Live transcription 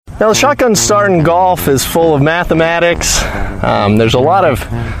Now, the shotgun start in golf is full of mathematics. There's a lot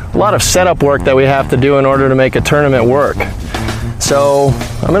of setup work that we have to do in order to make a tournament work. So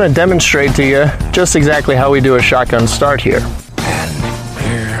I'm going to demonstrate to you just exactly how we do a shotgun start here. And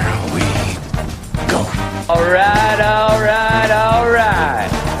here we go. All right.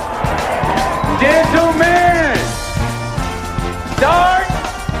 Gentlemen, start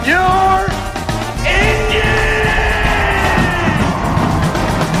your engine!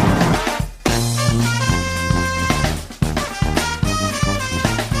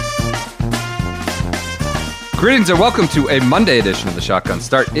 Greetings and welcome to a Monday edition of the Shotgun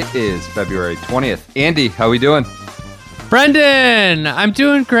Start. It is February 20th. Andy, how we doing? Brendan, I'm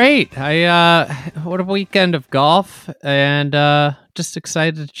doing great. What a weekend of golf, and just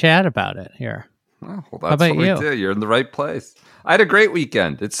excited to chat about it here. Oh, well, that's what we do. You're in the right place. I had a great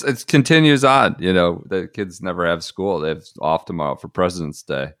weekend. It continues on. You know, the kids never have school. They have off tomorrow for President's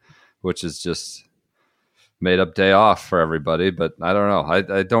Day, which is just made up day off for everybody. But I don't know.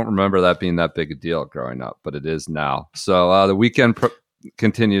 I don't remember that being that big a deal growing up, but it is now. So the weekend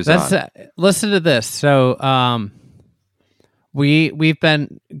continues on. Listen to this. So we've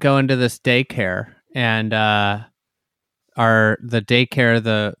been going to this daycare, and the daycare,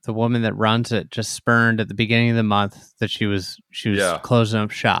 the woman that runs it just spurned at the beginning of the month that she was closing up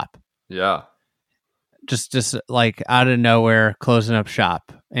shop. Yeah. Just like out of nowhere, closing up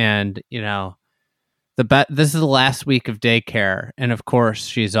shop. And, you know, this is the last week of daycare, and of course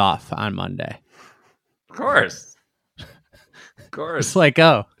she's off on Monday. Of course. It's like,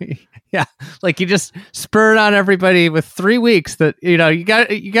 oh, yeah, like you just spurred on everybody with 3 weeks that, you know, you got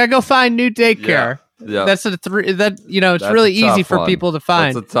to go find new daycare. Yeah. That's it's really easy for people to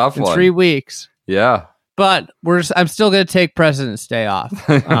find. That's a tough in one. 3 weeks. Yeah. But I'm still going to take President's Day off.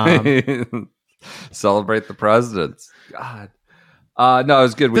 Celebrate the presidents. God. No, it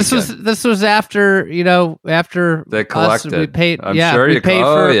was a good weekend. This was after they collected. We paid. I'm yeah, sure we paid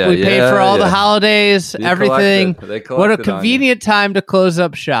for all the holidays, everything. What a convenient time to close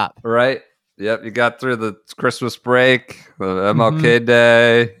up shop. Right. Yep. You got through the Christmas break, the MLK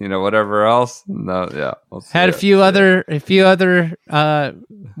Day, you know, whatever else. No, yeah. Had a few other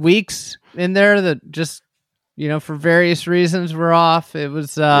weeks in there that just, you know, for various reasons were off. It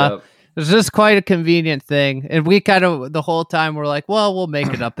was It was just quite a convenient thing. And we kind of, the whole time, we're like, well, we'll make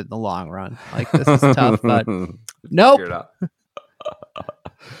it up in the long run. Like, this is tough, but nope.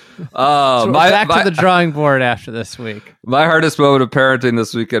 So back to the drawing board after this week. My hardest moment of parenting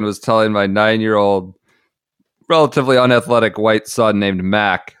this weekend was telling my 9-year-old, relatively unathletic white son named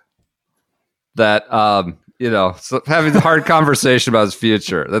Mac that, you know, having a hard conversation about his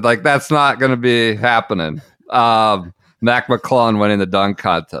future. That, like, that's not going to be happening. Mac McClung winning the dunk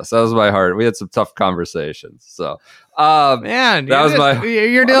contest. That was my heart. We had some tough conversations. So, man, you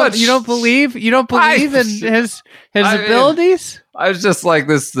don't believe in his abilities. I was just like,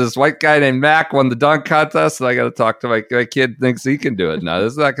 this white guy named Mac won the dunk contest, and I got to talk to my kid. Thinks he can do it. No,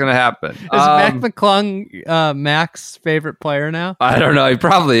 this is not going to happen. Is Mac McClung Mac's favorite player now? I don't know. He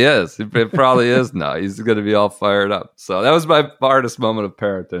probably is. It probably is now. He's going to be all fired up. So that was my hardest moment of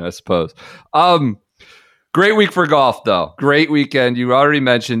parenting, I suppose. Great week for golf, though. Great weekend. You already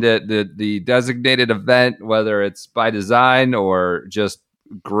mentioned it. The designated event, whether it's by design or just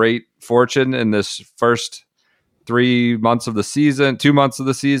great fortune in this first 2 months of the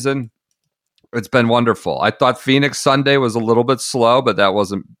season, it's been wonderful. I thought Phoenix Sunday was a little bit slow, but that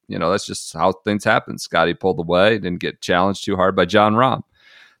wasn't, you know, that's just how things happen. Scotty pulled away, didn't get challenged too hard by Jon Rahm.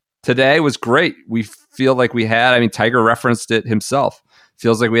 Today was great. We feel like Tiger referenced it himself.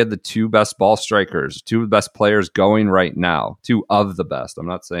 Feels like we had the two best ball strikers, two of the best players going right now, two of the best. I'm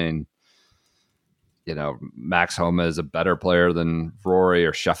not saying, you know, Max Homa is a better player than Rory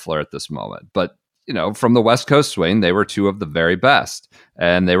or Scheffler at this moment. But, you know, from the West Coast swing, they were two of the very best.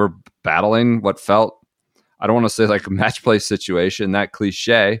 And they were battling what felt, I don't want to say like a match play situation, that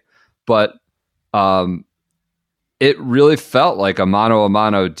cliche, but it really felt like a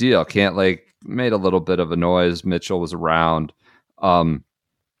mano deal. Made a little bit of a noise. Mitchell was around.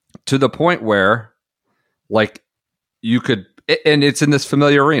 To the point where, like, you could, and it's in this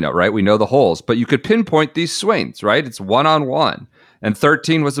familiar arena, right? We know the holes, but you could pinpoint these swings, right? It's 1-on-1, and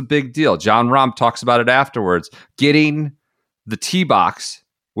 13 was a big deal. Jon Rahm talks about it afterwards. Getting the tee box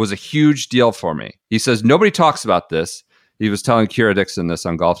was a huge deal for me. He says, nobody talks about this. He was telling Kira Dixon this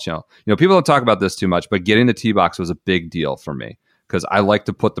on Golf Channel. You know, people don't talk about this too much, but getting the tee box was a big deal for me because I like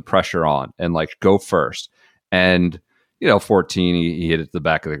to put the pressure on and, like, go first. And, you know, 14, he hit it at the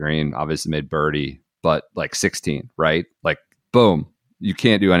back of the green, obviously made birdie, but like 16, right? Like, boom, you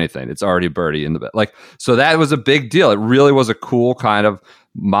can't do anything. It's already birdie in the bed. Like, so that was a big deal. It really was a cool kind of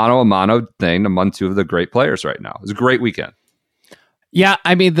mano a mano thing among two of the great players right now. It was a great weekend. Yeah,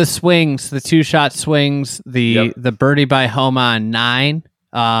 I mean the swings, the 2-shot swings, the birdie by Homa on 9.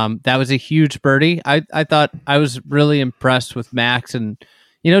 That was a huge birdie. I thought I was really impressed with Max, and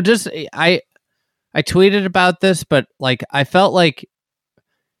just I tweeted about this, but like I felt like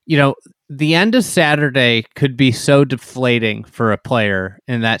the end of Saturday could be so deflating for a player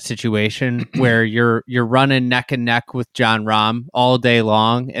in that situation where you're running neck and neck with Jon Rahm all day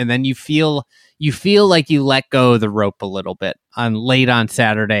long, and then you feel like you let go of the rope a little bit late on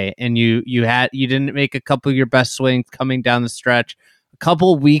Saturday, and you didn't make a couple of your best swings coming down the stretch, a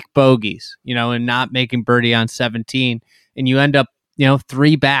couple weak bogeys, and not making birdie on 17, and you end up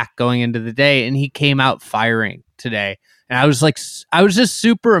 3 back going into the day, and he came out firing today. And I was just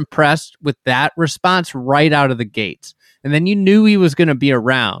super impressed with that response right out of the gates. And then you knew he was going to be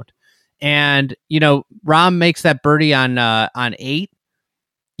around. And, Rahm makes that birdie on 8,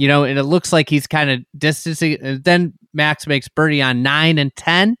 and it looks like he's kind of distancing. And then Max makes birdie on 9 and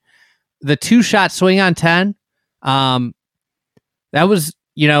 10. The 2-shot swing on 10, that was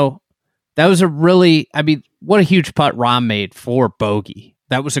a really, what a huge putt Rahm made for bogey.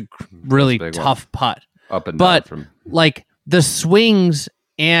 That was a really tough putt. Up and down from like the swings,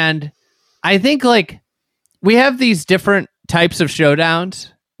 and I think like we have these different types of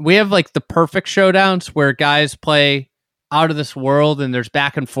showdowns. We have like the perfect showdowns where guys play out of this world and there's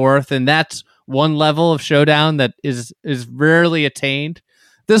back and forth, and that's one level of showdown that is rarely attained.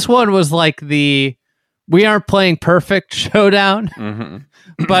 This one was like we aren't playing perfect showdown,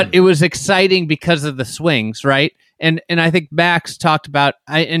 but it was exciting because of the swings, right? And I think Max talked about,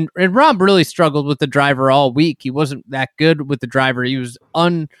 and Rahm really struggled with the driver all week. He wasn't that good with the driver. He was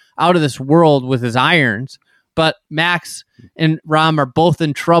out of this world with his irons. But Max and Rahm are both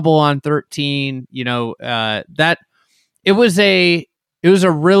in trouble on 13. That it was a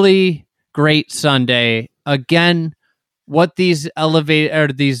really great Sunday. Again, what these elevated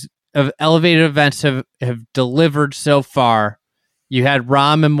events have delivered so far. You had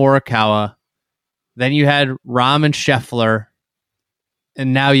Rahm and Morikawa. Then you had Rahm and Scheffler,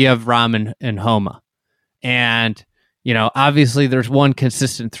 and now you have Rahm and Homa. And, obviously there's one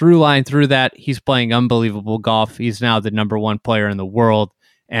consistent through line through that. He's playing unbelievable golf. He's now the number 1 player in the world.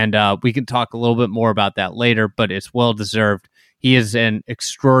 And we can talk a little bit more about that later, but it's well-deserved. He is an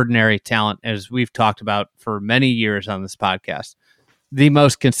extraordinary talent, as we've talked about for many years on this podcast. The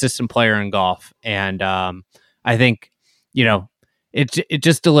most consistent player in golf. And I think, it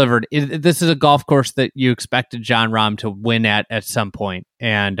just delivered. This is a golf course that you expected Jon Rahm to win at some point,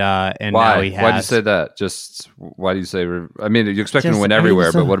 and why? Now he has. Why do you say that? Just why do you say? I mean, you expect him to win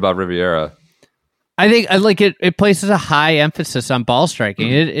everywhere, but what about Riviera? I think it places a high emphasis on ball striking.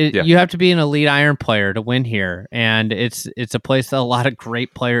 You have to be an elite iron player to win here, and it's a place that a lot of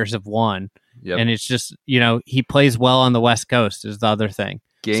great players have won. Yep. And it's just he plays well on the West Coast is the other thing.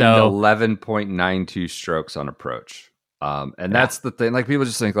 Gained 11.92 strokes on approach. And that's the thing. Like people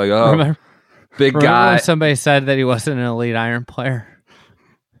just think like, big guy. When somebody said that he wasn't an elite iron player.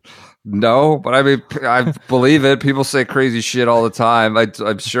 No, but I mean, I believe it. People say crazy shit all the time.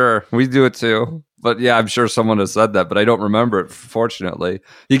 I'm sure we do it too. But yeah, I'm sure someone has said that, but I don't remember it. Fortunately,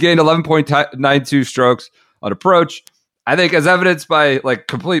 he gained 11.92 strokes on approach. I think, as evidenced by like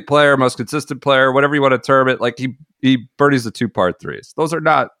complete player, most consistent player, whatever you want to term it. Like he birdies the 2 par 3s. Those are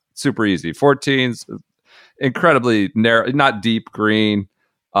not super easy. 14s. Incredibly narrow, not deep green.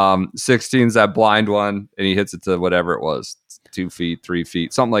 16's that blind one, and he hits it to whatever it was, 2 feet, 3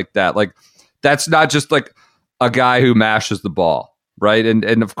 feet, something like that. Like that's not just like a guy who mashes the ball, right?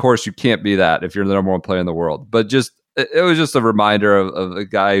 And of course you can't be that if you're the number 1 player in the world. But just it was just a reminder of a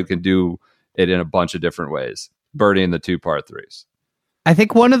guy who can do it in a bunch of different ways, birdieing the 2 par 3s. I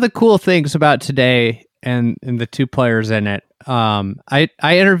think one of the cool things about today and the 2 players in it. I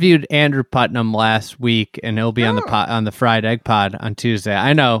interviewed Andrew Putnam last week, and he'll be on the Fried Egg Pod on Tuesday.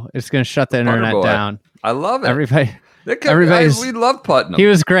 I know it's going to shut the internet down. I love it. Everybody, we love Putnam. He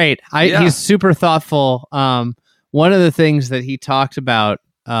was great. He's super thoughtful. One of the things that he talked about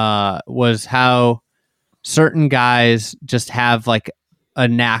was how certain guys just have like a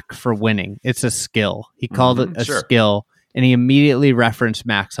knack for winning. It's a skill. He called it a skill, and he immediately referenced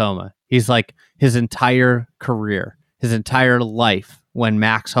Max Homa. He's like his entire career, his entire life, when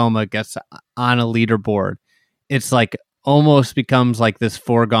Max Homa gets on a leaderboard, it's like almost becomes like this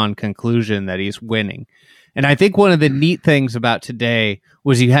foregone conclusion that he's winning. And I think one of the neat things about today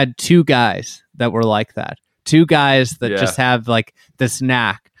was you had 2 guys that were like that. 2 guys that just have like this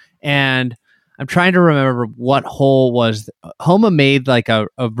knack. And I'm trying to remember what hole was. Homa made like a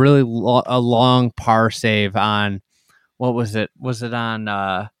really long par save on, what was it? Was it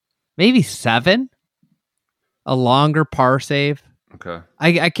on maybe 7? A longer par save. Okay.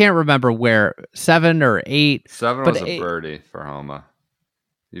 I can't remember where, 7 or 8. 7 but was a birdie for Homa.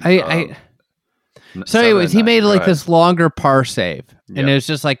 So anyways, he made like this longer par save. Yep. And it was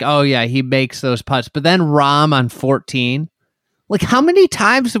just like, oh yeah, he makes those putts. But then Rahm on 14, like how many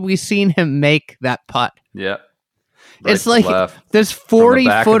times have we seen him make that putt? Yep. It's like this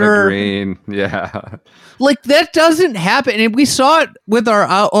 40-footer green. Yeah. Like that doesn't happen. And we saw it with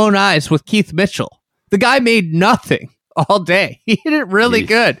our own eyes with Keith Mitchell. The guy made nothing all day. He hit it really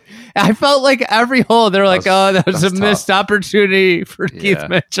good. I felt like every hole they're like, oh, that was a missed opportunity for Keith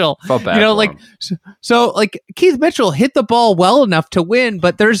Mitchell. Felt bad like so like Keith Mitchell hit the ball well enough to win,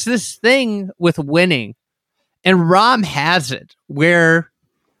 but there's this thing with winning, and Rahm has it where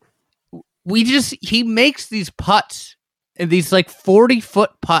he makes these putts, and these like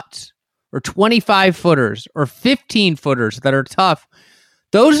 40-foot putts or 25-footers or 15-footers that are tough.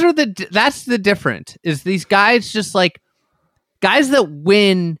 That's the difference, is these guys just like guys that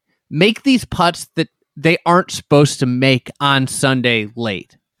win make these putts that they aren't supposed to make on Sunday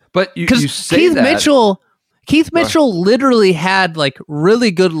late. But you say Keith Mitchell literally had like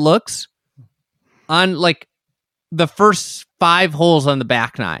really good looks on like the first 5 holes on the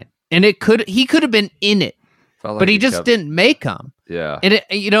back 9. And he could have been in it, but he just didn't make them. Yeah. And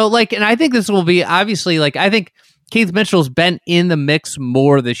and I think this will be obviously like, I think Keith Mitchell's been in the mix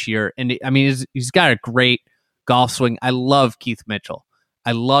more this year, and I mean he's got a great golf swing. I love Keith Mitchell.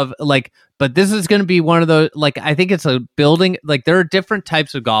 I love but this is going to be one of those, like, I think it's a building, like there are different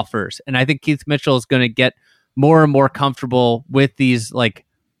types of golfers, and I think Keith Mitchell is going to get more and more comfortable with these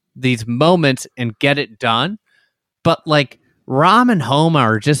moments and get it done. But like Rahm and Homa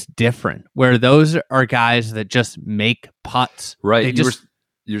are just different, where those are guys that just make putts. Right.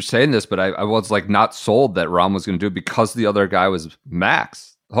 You're saying this, but I was like not sold that Rahm was going to do it because the other guy was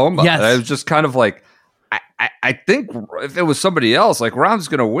Max Homa. Yes. And I was just kind of like, I think if it was somebody else, like Rahm's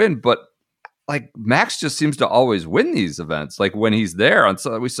going to win, but like Max just seems to always win these events. Like when he's there,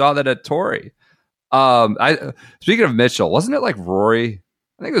 we saw that at Torrey. Speaking of Mitchell, wasn't it like Rory?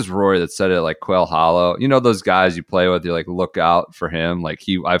 I think it was Rory that said it, like Quail Hollow. You know those guys you play with, you like look out for him. Like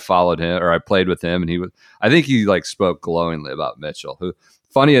I followed him, or I played with him, and I think he like spoke glowingly about Mitchell, who,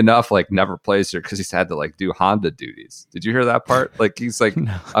 funny enough, like never plays here because he's had to like do Honda duties. Did you hear that part? Like he's like,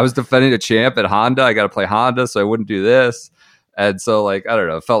 no. I was defending a champ at Honda. I got to play Honda, so I wouldn't do this. And so, like, I don't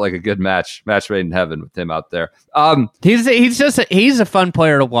know, it felt like a good match made in heaven with him out there. He's a fun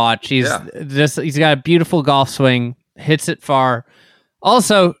player to watch. He's got a beautiful golf swing, hits it far.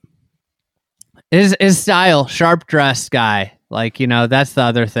 Also, his style, sharp dressed guy. Like, that's the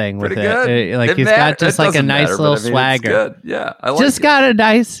other thing with it. Like he's got just like a nice little swagger. Yeah, I like it. Got a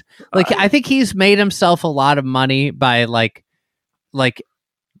nice, like, I think he's made himself a lot of money by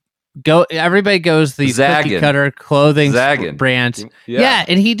everybody goes these cookie cutter clothing brands. Yeah,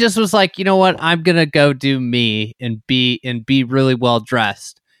 and he just was like, you know what, I'm gonna go do me and be really well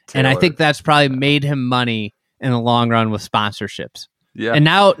dressed. And I think that's probably made him money in the long run with sponsorships. Yeah. And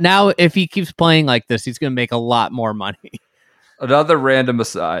now if he keeps playing like this, he's gonna make a lot more money. Another random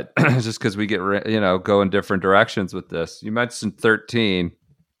aside, just because we get go in different directions with this. You mentioned 13.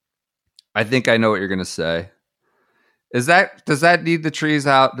 I think I know what you're gonna say. Does that need the trees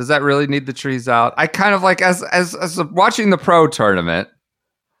out? Does that really need the trees out? I kind of like as watching the pro tournament,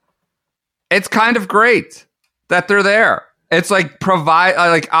 it's kind of great that they're there. It's like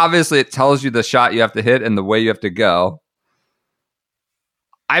obviously it tells you the shot you have to hit and the way you have to go.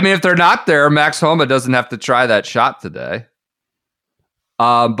 I mean, if they're not there, Max Homa doesn't have to try that shot today.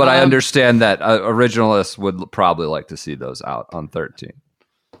 But I understand that originalists would probably like to see those out on 13.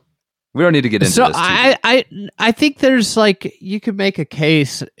 We don't need to get into this. I think there's like, you could make a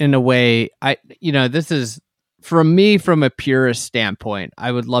case in a way. This is from a purist standpoint.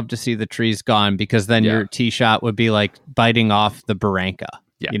 I would love to see the trees gone, because then your tee shot would be like biting off the Barranca.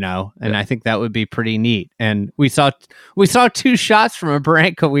 And I think that would be pretty neat. And we saw 2 shots from a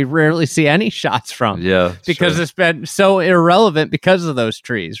Barranca we rarely see any shots from. Yeah, because it's been so irrelevant because of those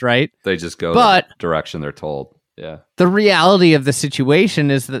trees, right? They just go the direction they're told. Yeah. The reality of the situation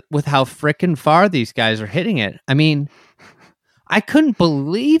is that with how frickin' far these guys are hitting it, I mean, I couldn't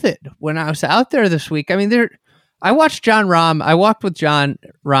believe it when I was out there this week. I mean, I watched Jon Rahm. I walked with Jon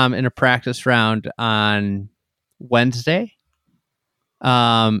Rahm in a practice round on Wednesday.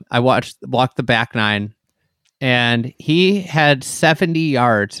 I walked the back 9, and he had 70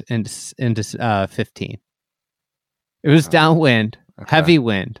 yards into 15. It was downwind, heavy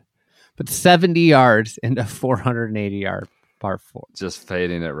wind, but 70 yards into 480 yard par 4. Just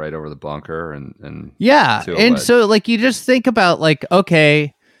fading it right over the bunker and yeah. to a And wedge. so like you just think about like,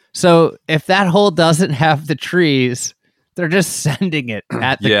 okay, so if that hole doesn't have the trees, they're just sending it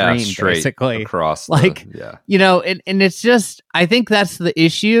at the green, straight basically. across. Like, you know, and it's just, I think that's the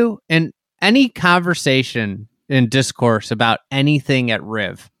issue. And any conversation and discourse about anything at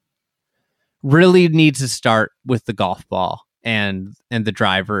Riv really needs to start with the golf ball and the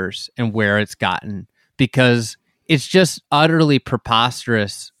drivers and where it's gotten, because it's just utterly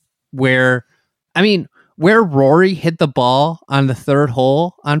preposterous where Rory hit the ball on the third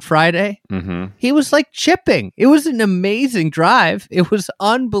hole on Friday. Mm-hmm. He was like chipping. It was an amazing drive. It was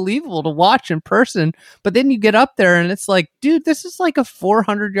unbelievable to watch in person. But then you get up there and it's like, dude, this is like a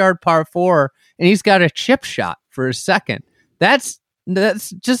 400-yard par 4, and he's got a chip shot for a second. That's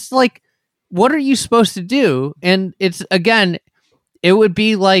just like, what are you supposed to do? And it's, again, it would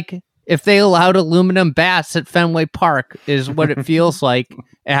be like if they allowed aluminum bats at Fenway Park, is what it feels like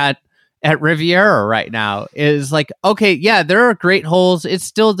at Riviera right now. Is like, okay, yeah, there are great holes. It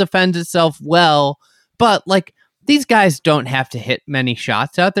still defends itself well, but like these guys don't have to hit many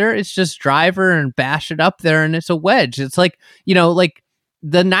shots out there. It's just driver and bash it up there, and it's a wedge. It's like, you know, like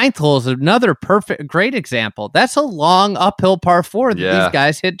the 9th hole is another great example. That's a long uphill par 4 that these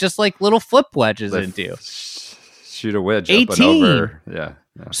guys hit just like little flip wedges into. Shoot a wedge 18. up and over. Yeah.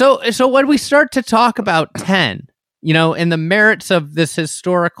 So when we start to talk about 10, you know, and the merits of this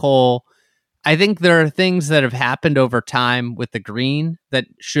historic hole, I think there are things that have happened over time with the green that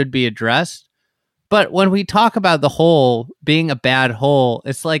should be addressed. But when we talk about the hole being a bad hole,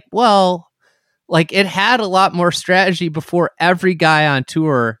 it's like, well, like it had a lot more strategy before every guy on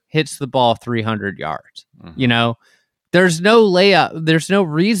tour hits the ball 300 yards. Mm-hmm. You know, there's no layup. There's no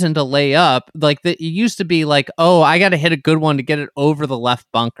reason to lay up. Like it used to be like, oh, I got to hit a good one to get it over the left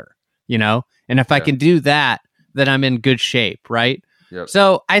bunker, you know? And if I can do that, then I'm in good shape, right? Yep.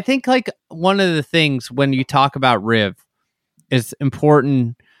 So I think like one of the things when you talk about Riv is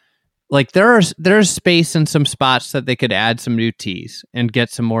important. Like there's space in some spots that they could add some new tees and get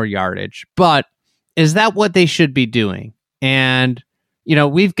some more yardage. But is that what they should be doing? And, you know,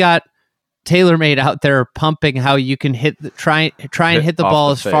 we've got TaylorMade out there pumping how you can try and hit the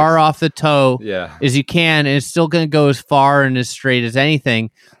ball as far off the toe as you can, and it's still going to go as far and as straight as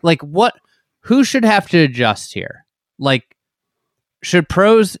anything. Like who should have to adjust here? Like, should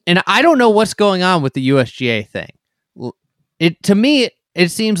pros, and I don't know what's going on with the USGA thing. To me, it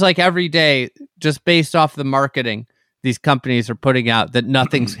seems like every day, just based off the marketing these companies are putting out, that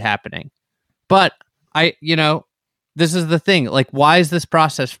nothing's happening. But this is the thing. Like, why has this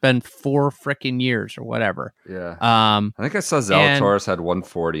process been 4 freaking years or whatever? Yeah. I think I saw Zalatoris had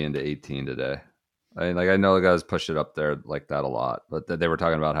 140 into 18 today. I mean, like, I know the guys push it up there like that a lot, but they were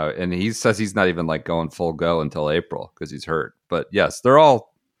talking about how, and he says he's not even like going full go until April because he's hurt. But yes, they're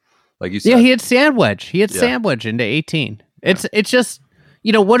all, like you said. Yeah, he had sandwich. Sandwich into 18. Yeah. It's just,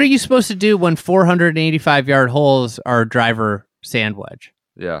 you know, what are you supposed to do when 485-yard holes are driver sandwich?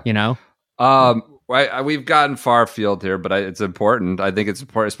 Yeah. You know? We've gotten far afield here, but it's important. I think it's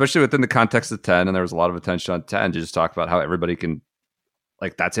important, especially within the context of 10. And there was a lot of attention on 10 to just talk about how everybody can,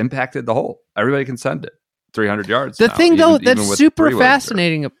 like, that's impacted the hole. Everybody can send it 300 yards. The now, thing, though, even that's super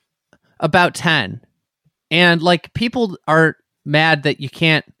fascinating about 10, and like people are mad that you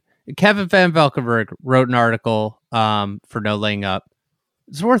can't. Kevin Van Valkenburg wrote an article for No Laying Up.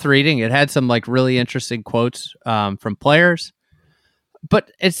 It's worth reading. It had some like really interesting quotes from players.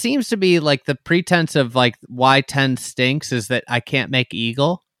 But it seems to be like the pretense of like why 10 stinks is that I can't make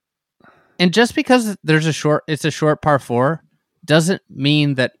eagle. And just because it's a short par 4 doesn't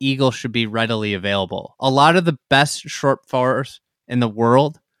mean that eagle should be readily available. A lot of the best short pars in the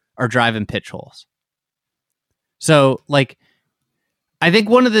world are driving pitch holes. So like, I think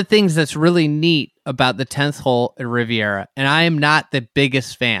one of the things that's really neat about the 10th hole at Riviera, and I am not the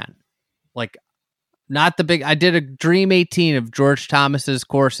biggest fan, like, I did a Dream 18 of George Thomas's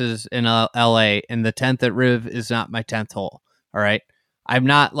courses in LA, and the 10th at Riv is not my 10th hole. All right. I'm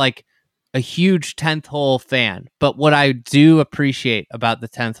not like a huge 10th hole fan, but what I do appreciate about the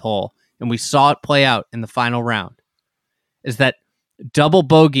 10th hole, and we saw it play out in the final round, is that double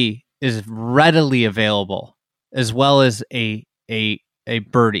bogey is readily available, as well as a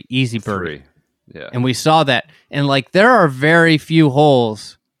birdie, easy birdie. 3. Yeah. And we saw that. And like, there are very few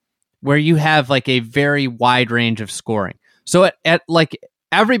holes where you have like a very wide range of scoring. So at like,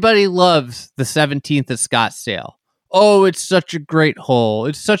 everybody loves the 17th at Scottsdale. Oh, it's such a great hole.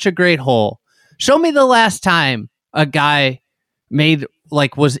 It's such a great hole. Show me the last time a guy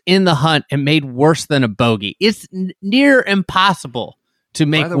was in the hunt and made worse than a bogey. It's near impossible to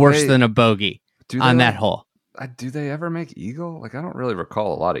make worse than a bogey on that hole. Do they ever make eagle? Like, I don't really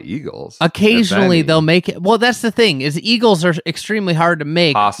recall a lot of eagles. Occasionally they'll make it. Well, that's the thing is eagles are extremely hard to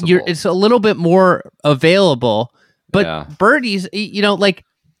make. Possible. It's a little bit more available, but birdies, like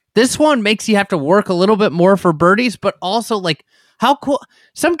this one makes you have to work a little bit more for birdies, but also like how cool.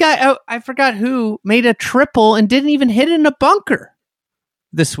 Some guy, I forgot who, made a triple and didn't even hit in a bunker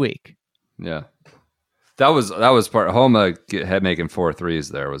this week. Yeah. That was part. Homa had making 4 threes.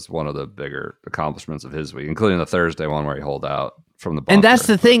 There was one of the bigger accomplishments of his week, including the Thursday one where he holed out from the bunker. And that's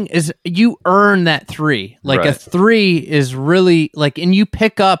the thing is you earn that 3. Like a 3 is really like, and you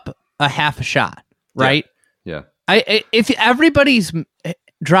pick up a half a shot, right? Yeah. If everybody's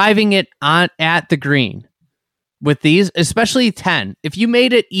driving it on at the green with these, especially 10, if you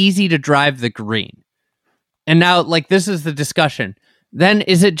made it easy to drive the green, and now like this is the discussion, then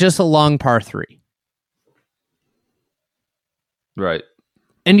is it just a long par 3? Right.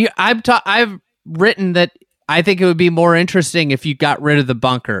 And I've written that I think it would be more interesting if you got rid of the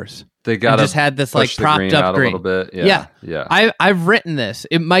bunkers. They just had this like propped up green a little bit. Yeah. I've written this.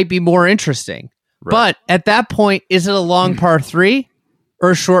 It might be more interesting. Right. But at that point, is it a long par 3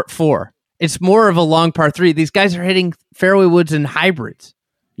 or a short 4? It's more of a long par 3. These guys are hitting fairway woods and hybrids,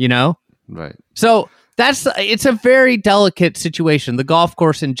 Right. So it's a very delicate situation, the golf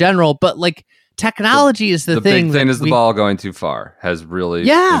course in general, but like technology is the thing. The big thing is the ball going too far has really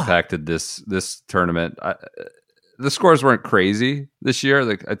impacted this tournament. The scores weren't crazy this year.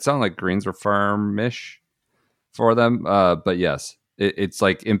 Like it sounded like greens were firm-ish for them. But yes, it's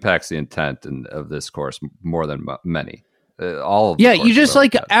like impacts the intent of this course more than many. All of you just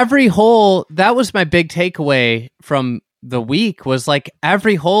like every hole. That was my big takeaway from the week was like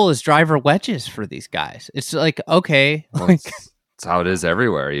every hole is driver wedges for these guys. It's like, okay. It's how it is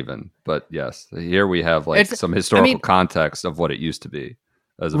everywhere even. But yes, here we have like some historical context of what it used to be.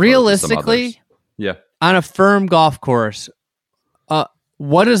 As realistically, on a firm golf course,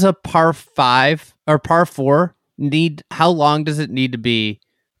 what does a par 5 or par 4 need? How long does it need to be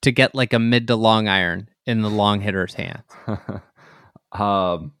to get like a mid to long iron in the long hitter's hand?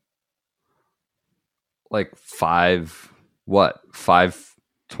 Like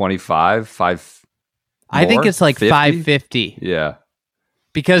 525, 5. I think it's like 50? 550. Yeah.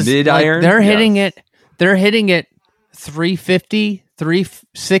 Because mid-iron, they're hitting it 350,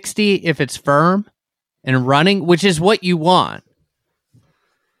 360 if it's firm and running, which is what you want.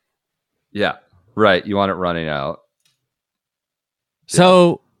 Yeah. Right. You want it running out.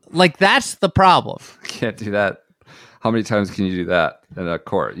 So, like that's the problem. Can't do that. How many times can you do that in a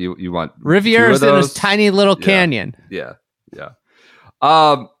court? You want Riviera's in this tiny little canyon. Yeah.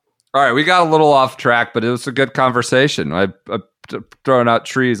 All right, we got a little off track, but it was a good conversation. I throwing out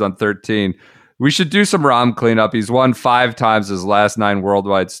trees on 13. We should do some Rahm cleanup. He's won 5 times his last 9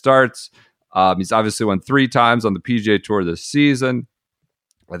 worldwide starts. He's obviously won 3 times on the PGA Tour this season.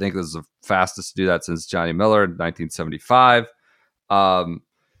 I think this is the fastest to do that since Johnny Miller in 1975.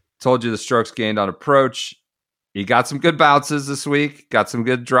 Told you the strokes gained on approach. He got some good bounces this week. Got some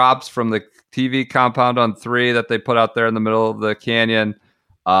good drops from the TV compound on 3 that they put out there in the middle of the canyon.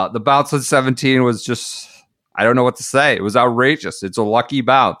 The bounce on 17 was just, I don't know what to say. It was outrageous. It's a lucky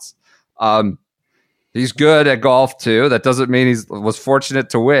bounce. He's good at golf too. That doesn't mean he was fortunate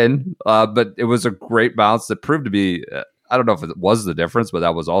to win, but it was a great bounce that proved to be, I don't know if it was the difference, but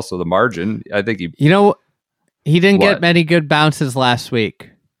that was also the margin. I think he didn't get many good bounces last week.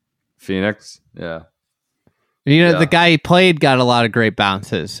 Phoenix. Yeah. The guy he played got a lot of great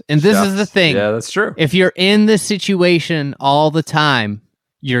bounces. And this is the thing. Yeah, that's true. If you're in this situation all the time,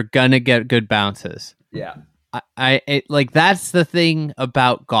 you're going to get good bounces. Yeah. That's the thing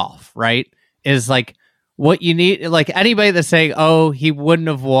about golf, right? Is like what you need, like anybody that's saying, oh, he wouldn't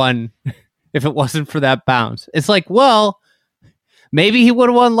have won if it wasn't for that bounce. It's like, well, maybe he would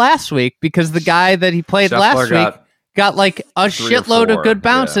have won last week because the guy that he played last week got like a shitload of good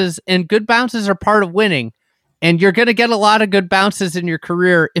bounces, and good bounces are part of winning. And you're going to get a lot of good bounces in your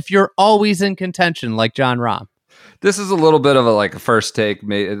career if you're always in contention, like Jon Rahm. This is a little bit of a first take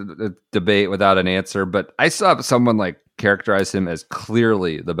debate without an answer, but I saw someone characterize him as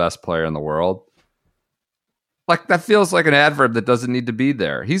clearly the best player in the world. Like that feels like an adverb that doesn't need to be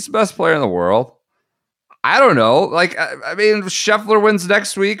there. He's the best player in the world. I don't know. Like, I mean, Scheffler wins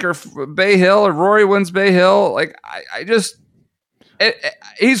next week, or Bay Hill, or Rory wins Bay Hill. Like,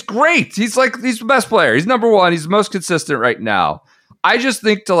 he's great. He's the best player. He's number one. He's the most consistent right now. I just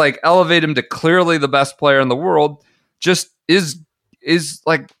think to elevate him to clearly the best player in the world just is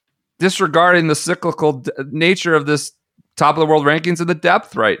disregarding the cyclical nature of this top of the world rankings and the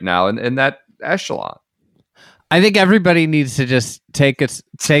depth right now in that echelon. I think everybody needs to just take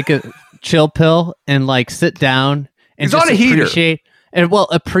a chill pill and like sit down and He's just on a heater.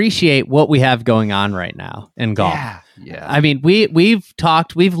 appreciate what we have going on right now in golf. Yeah. I mean, we've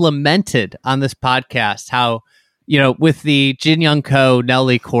lamented on this podcast how, with the Jin Young Ko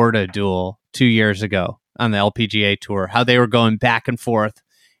Nelly Korda duel 2 years ago on the LPGA tour, how they were going back and forth,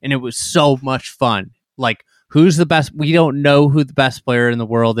 and it was so much fun. Like, who's the best? We don't know who the best player in the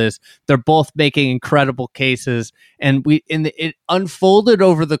world is. They're both making incredible cases, and it unfolded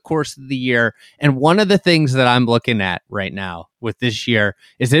over the course of the year. And one of the things that I'm looking at right now with this year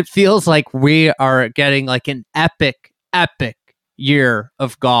is it feels like we are getting like an epic year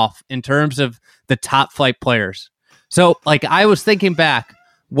of golf in terms of the top flight players. So, like, I was thinking back,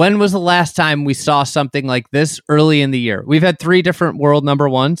 when was the last time we saw something like this early in the year? We've had 3 different world number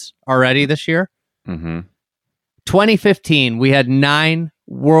ones already this year. Mm-hmm. 2015, we had 9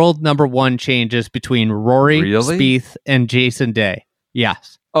 world number 1 changes between Rory, Spieth, and Jason Day.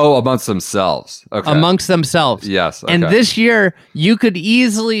 Yes. Oh, amongst themselves. Okay. Amongst themselves. Yes. Okay. And this year, you could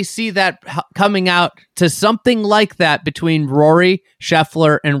easily see that coming out to something like that between Rory,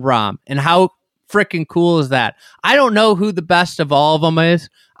 Scheffler, and Rahm. And how freaking cool is that? I don't know who the best of all of them is.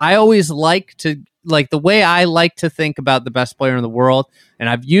 I always the way I like to think about the best player in the world, and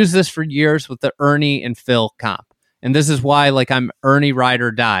I've used this for years with the Ernie and Phil comp. And this is why, like, I'm Ernie ride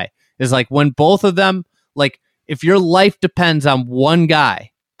or die, is like when both of them, like, if your life depends on one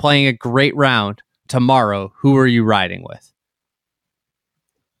guy playing a great round tomorrow, who are you riding with?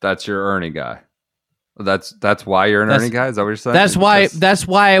 That's your Ernie guy. That's why you're an Ernie guy? Is that what you're saying? That's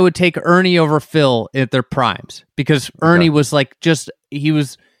why I would take Ernie over Phil at their primes, because Ernie was like,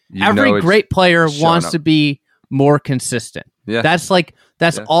 every great player wants to be more consistent. Yeah.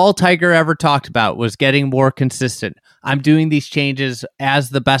 That's all Tiger ever talked about, was getting more consistent. I'm doing these changes as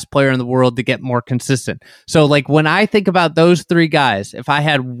the best player in the world to get more consistent. So, like, when I think about those 3 guys, if I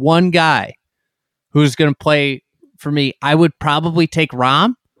had one guy who's going to play for me, I would probably take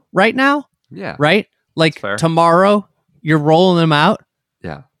Rahm right now. Yeah. Right? Like, tomorrow, you're rolling them out.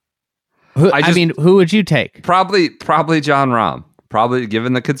 Yeah. Who would you take? Probably John Rahm. Probably,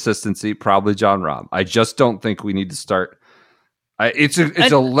 given the consistency, probably John Rahm. I just don't think we need to start. It's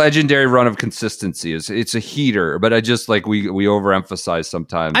a legendary run of consistency. It's a heater, but I just like we overemphasize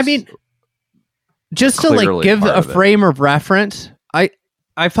sometimes. I mean, just to like give a frame of reference,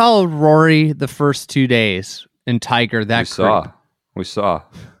 I followed Rory the first 2 days and Tiger we saw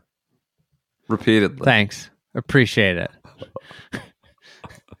repeatedly. Thanks, appreciate it.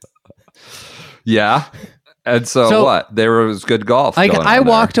 Yeah. And so what? There was good golf. Like, I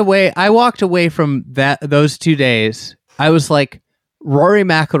walked away from those 2 days. I was like, Rory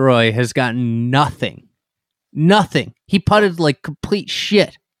McIlroy has gotten nothing. He putted like complete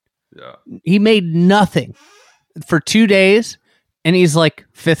shit. Yeah. He made nothing for 2 days, and he's like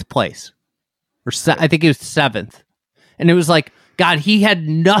 5th place, or I think he was 7th. And it was like, God, he had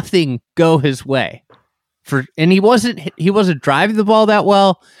nothing go his way and he wasn't driving the ball that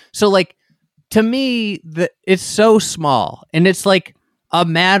well. So, like, to me, it's so small, and it's like a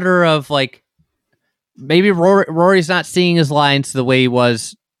matter of like, maybe Rory's not seeing his lines the way he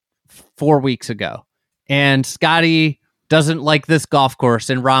was 4 weeks ago, and Scotty doesn't like this golf course,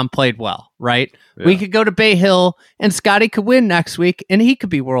 and Rahm played well, right? Yeah. We could go to Bay Hill, and Scotty could win next week, and he could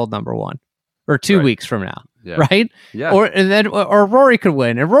be world number 1 or 2 weeks from now. Yeah. Right? Yeah. Or Rory could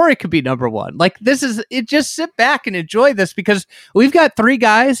win, and Rory could be number 1. Like, this is it. Just sit back and enjoy this, because we've got 3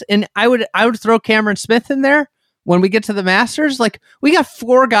 guys, and I would throw Cameron Smith in there when we get to the Masters. Like, we got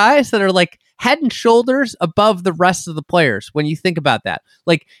 4 guys that are like head and shoulders above the rest of the players when you think about that.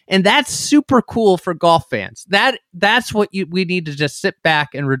 Like, and that's super cool for golf fans. That's what we need to just sit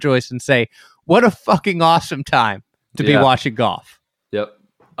back and rejoice and say, what a fucking awesome time to be watching golf. Yep.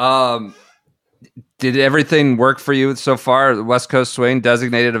 Did everything work for you so far? The West Coast Swing,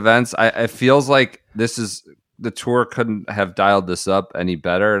 designated events. It feels like the tour couldn't have dialed this up any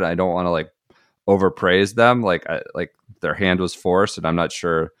better, and I don't want to like overpraise them. Like their hand was forced, and I'm not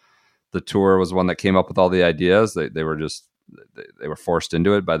sure the tour was one that came up with all the ideas. They were forced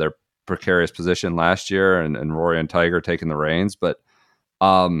into it by their precarious position last year, and Rory and Tiger taking the reins. But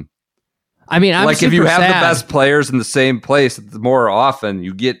I mean, I'm like, if you have the best players in the same place more often,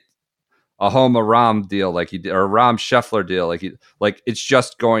 you get a Homa Rahm deal like you did, or a Rahm Scheffler deal like it's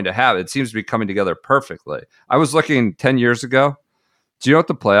just going to happen. It seems to be coming together perfectly. I was looking 10 years ago. Do you know what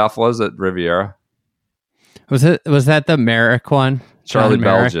the playoff was at Riviera? Was that the Merrick one? Charlie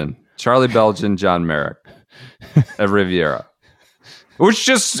Belgian, John Merrick at Riviera. Which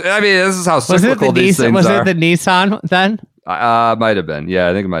just, I mean, this is how cyclical these things are. Was it the Nissan then? Might have been. Yeah,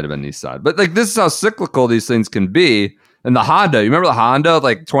 I think it might have been Nissan. But like, this is how cyclical these things can be. And the Honda, you remember the Honda,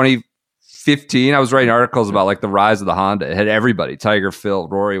 like 2015? I was writing articles about like the rise of the Honda. It had everybody. Tiger, Phil,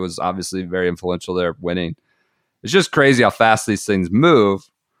 Rory was obviously very influential there, winning. It's just crazy how fast these things move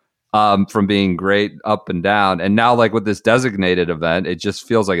from being great up and down. And now, like with this designated event, it just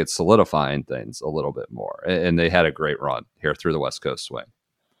feels like it's solidifying things a little bit more. And they had a great run here through the West Coast swing.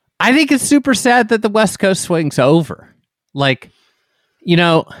 I think it's super sad that the West Coast swing's over. Like, you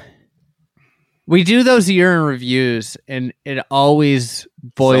know, we do those year in reviews, and it always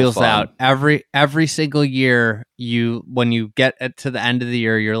boils out every single year. When you get to the end of the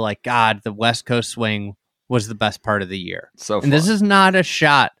year, you're like, God, the West Coast swing was the best part of the year. And this is not a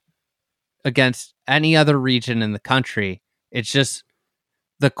shot against any other region in the country. It's just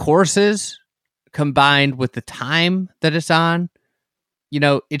the courses combined with the time that it's on. You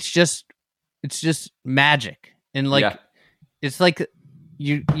know, it's just magic. And like, it's like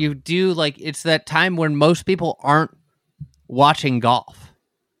you do, like, it's that time when most people aren't watching golf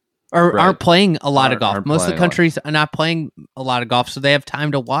or aren't playing a lot of golf. Most of the countries are not playing a lot of golf, so they have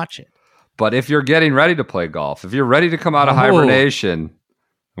time to watch it. But if you're getting ready to play golf, if you're ready to come out of hibernation,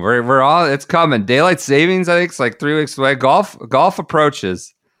 we're all, it's coming. Daylight savings, I think, it's like 3 weeks away. Golf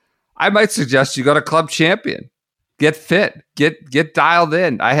approaches. I might suggest you go to Club Champion. Get fit. Get dialed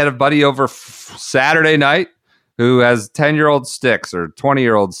in. I had a buddy over Saturday night who has 10-year-old sticks or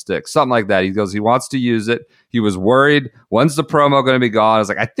 20-year-old sticks, something like that. He goes, he wants to use it. He was worried. When's the promo going to be gone? I was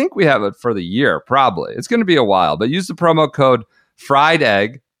like, I think we have it for the year, probably. It's going to be a while, but use the promo code Fried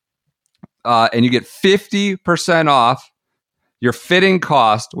Egg, and you get 50% off your fitting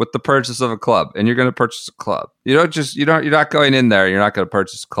cost with the purchase of a club. And you're going to purchase a club. You're not going in there. You're not going to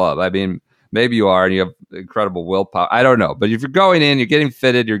purchase a club. I mean, maybe you are, and you have incredible willpower. I don't know, but if you're going in, you're getting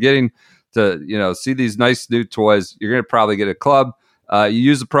fitted. You're getting to see these nice new toys. You're going to probably get a club. You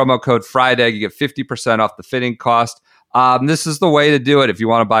use the promo code Fried Egg, you get 50% off the fitting cost. This is the way to do it if you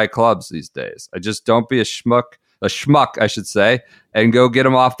want to buy clubs these days. Don't be a schmuck, I should say, and go get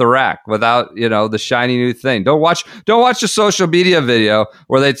them off the rack without the shiny new thing. Don't watch a social media video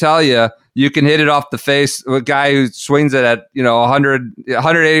where they tell you can hit it off the face with a guy who swings it at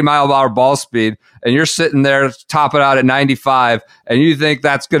 180 mile per hour ball speed, and you're sitting there topping out at 95, and you think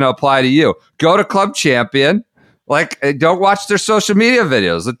that's going to apply to you. Go to Club Champion. Like, don't watch their social media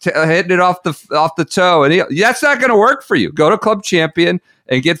videos hitting it off the toe, and that's not going to work for you. Go to Club Champion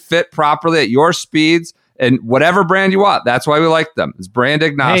and get fit properly at your speeds and whatever brand you want. That's why we like them. It's brand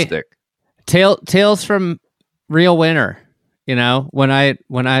agnostic. Hey, tales from real winter. When I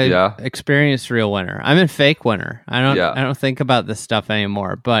experienced real winter, I'm in fake winter. I don't think about this stuff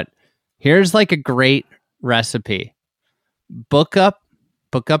anymore. But here's like a great recipe. Book up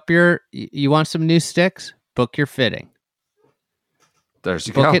you want some new sticks? Book your fitting. There's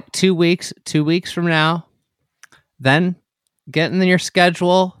you go. Book it 2 weeks. 2 weeks from now. Then get in your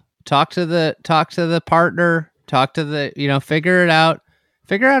schedule. Talk to the partner. Talk to the figure it out.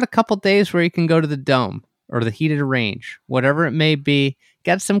 Figure out a couple days where you can go to the dome or the heated range, whatever it may be.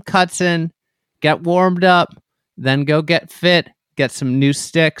 Get some cuts in. Get warmed up. Then go get fit. Get some new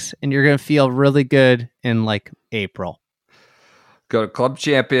sticks, and you're gonna feel really good in like April. Go to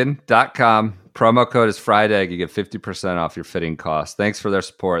clubchampion.com. Promo code is Fried Egg. You get 50% off your fitting costs. Thanks for their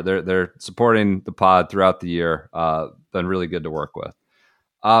support. They're supporting the pod throughout the year. Been really good to work with.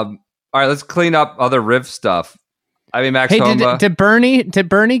 All right, let's clean up other Riv stuff. I mean, Max Homa. Did Bernie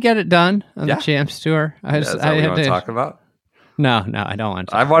get it done on the Champs Tour? Is that what you want to talk about? No, I don't want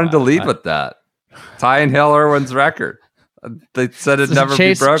to. I wanted to lead with that. Tying Hale Irwin's record. They said it'd never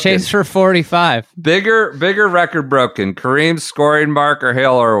be broken. Chase for 45. Bigger record broken. Kareem's scoring mark or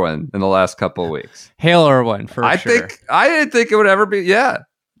Hale Irwin in the last couple of weeks? Hale Irwin for sure. I didn't think it would ever be. Yeah,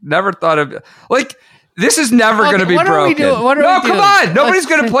 never thought of like. This is never going to be broken. Come on. Nobody's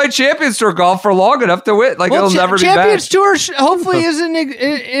going to play Champions Tour golf for long enough to win. Like, it'll never be back. Champions Tour hopefully isn't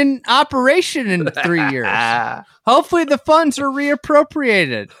in operation in 3 years. Hopefully the funds are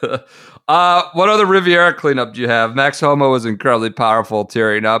reappropriated. What other Riviera cleanup do you have? Max Homa was incredibly powerful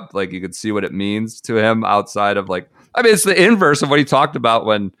tearing up. Like, you could see what it means to him outside of it's the inverse of what he talked about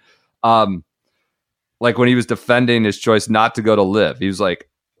when when he was defending his choice not to go to LIV. He was like,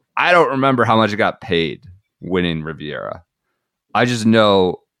 I don't remember how much I got paid winning Riviera. I just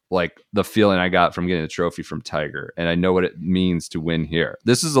know the feeling I got from getting a trophy from Tiger, and I know what it means to win here.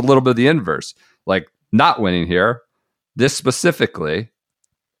 This is a little bit of the inverse. Not winning here, this specifically,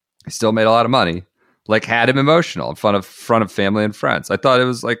 he still made a lot of money. Had him emotional in front of family and friends. I thought it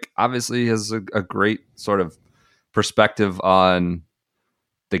was obviously he has a great sort of perspective on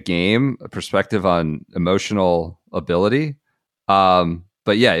the game, a perspective on emotional ability.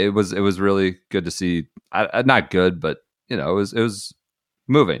 But yeah, it was really good to see. Not good, but it was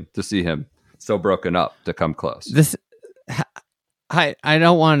moving to see him so broken up to come close. I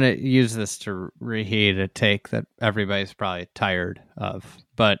don't want to use this to reheat a take that everybody's probably tired of,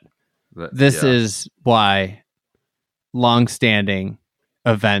 but this is why long-standing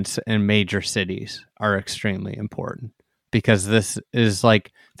events in major cities are extremely important, because this is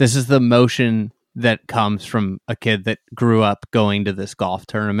the motion that comes from a kid that grew up going to this golf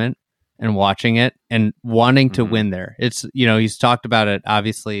tournament and watching it and wanting to win there. It's, he's talked about it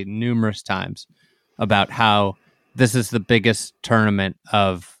obviously numerous times about how this is the biggest tournament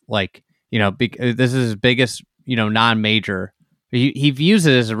of this is his biggest, non-major. He views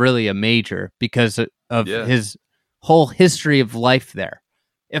it as really a major because of his whole history of life there.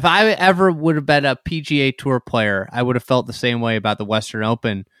 If I ever would have been a PGA Tour player, I would have felt the same way about the Western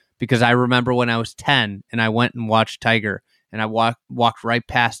Open, because I remember when I was 10 and I went and watched Tiger, and I walked right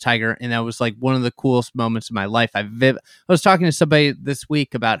past Tiger, and that was like one of the coolest moments of my life. I was talking to somebody this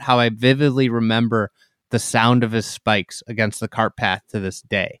week about how I vividly remember the sound of his spikes against the cart path to this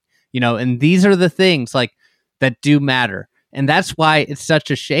day. And these are the things that do matter. And that's why it's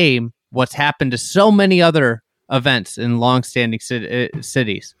such a shame what's happened to so many other events in long-standing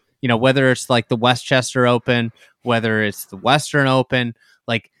cities, whether it's like the Westchester Open, whether it's the Western Open,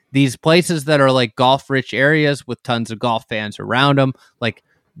 these places that are like golf-rich areas with tons of golf fans around them,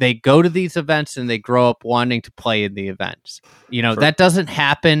 they go to these events and they grow up wanting to play in the events. That doesn't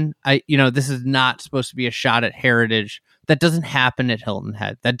happen. This is not supposed to be a shot at heritage. That doesn't happen at Hilton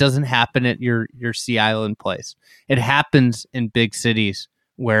Head. That doesn't happen at your Sea Island place. It happens in big cities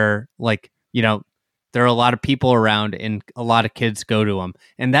where there are a lot of people around and a lot of kids go to them.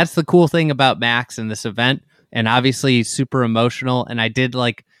 And that's the cool thing about Max and this event. And obviously he's super emotional. And I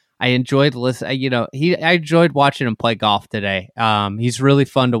enjoyed I enjoyed watching him play golf today. He's really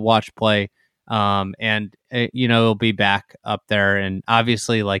fun to watch play. He'll be back up there. And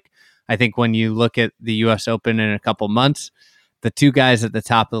obviously, I think when you look at the US Open in a couple months, the two guys at the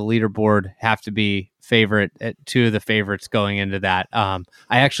top of the leaderboard have to be two of the favorites going into that. I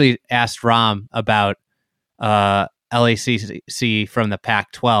actually asked Rahm about LACC from the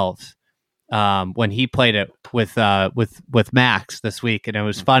Pac-12 when he played it with Max this week, and it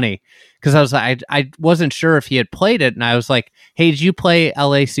was funny because I wasn't sure if he had played it, and I was like, "Hey, did you play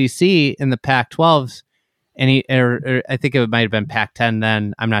LACC in the Pac-12s?" And I think it might have been Pac-10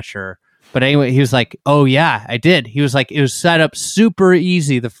 then. I'm not sure. But anyway, he was like, "Oh yeah, I did." He was like, "It was set up super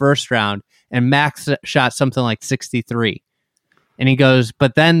easy the first round, and Max shot something like 63." And he goes,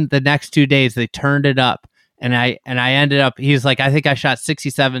 "But then the next 2 days they turned it up, and I ended up." He's like, "I think I shot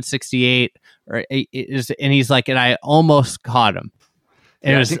 67, 68, and he's like, and I almost caught him."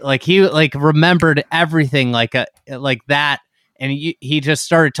 And it was he remembered everything like that, and he just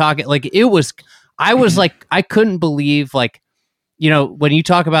started talking it was. I was like, I couldn't believe when you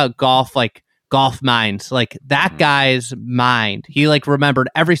talk about golf, golf minds, that guy's mind, he remembered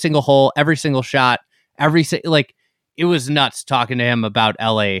every single hole, every single shot, it was nuts talking to him about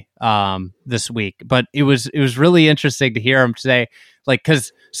LA this week. But it was really interesting to hear him say,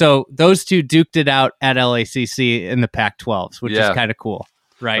 so those two duked it out at LACC in the Pac-12s, which is kind of cool,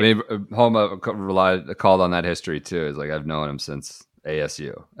 right? I mean, Homa called on that history too. It's I've known him since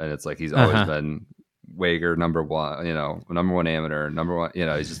ASU, and it's he's always been Wager number one, number one amateur, number one,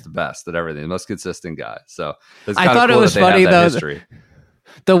 he's just the best at everything, the most consistent guy. So I thought it was funny though.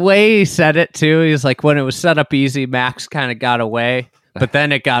 The way he said it too, he's when it was set up easy, Max kind of got away, but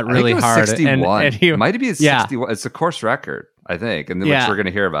then it got really hard. 61. And he might be 61. It's a course record, I think, and which we're going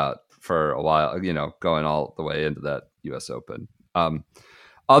to hear about for a while. Going all the way into that U.S. Open.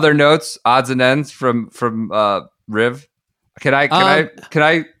 Other notes, odds and ends from Riv. Can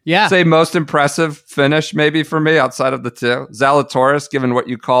I say most impressive finish maybe for me outside of the two? Zalatoris, given what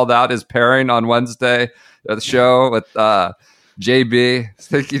you called out his pairing on Wednesday at the show with JB,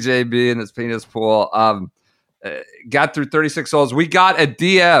 Stinky JB in his penis pool. Got through 36 holes. We got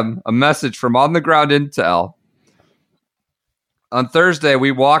a message from On the Ground Intel. On Thursday,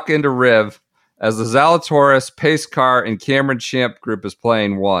 we walk into Riv as the Zalatoris, Pace Car, and Cameron Champ group is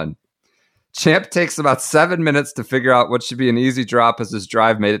playing one. Champ takes about 7 minutes to figure out what should be an easy drop as his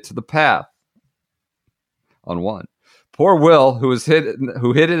drive made it to the path on one. Poor Will, who hit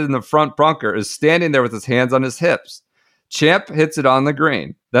it in the front bunker, is standing there with his hands on his hips. Champ hits it on the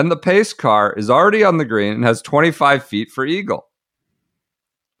green. Then the Pace Car is already on the green and has 25 feet for eagle.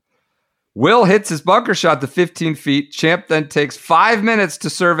 Will hits his bunker shot to 15 feet. Champ then takes 5 minutes to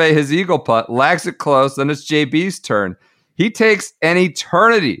survey his eagle putt, lags it close, then it's JB's turn. He takes an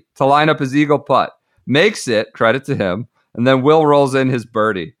eternity to line up his eagle putt, makes it, credit to him, and then Will rolls in his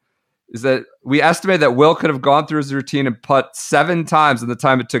birdie. Is that we estimate that Will could have gone through his routine and putt 7 times in the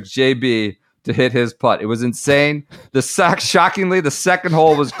time it took JB to hit his putt. It was insane. Shockingly, the second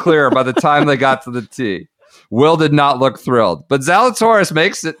hole was clear by the time they got to the tee. Will did not look thrilled, but Zalatoris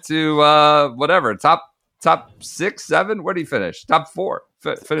makes it to top 6, 7. Where did he finish? Top 4.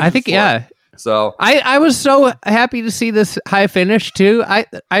 I think 4. yeah. So I was so happy to see this high finish too.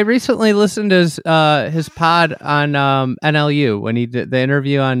 I recently listened to his pod on NLU when he did the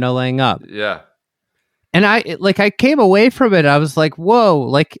interview on No Laying Up. Yeah. And I came away from it. I was like, whoa,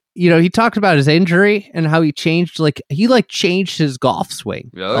 like, he talked about his injury and how he changed his golf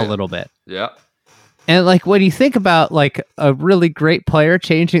swing a little bit. Yeah. And like, when you think about like a really great player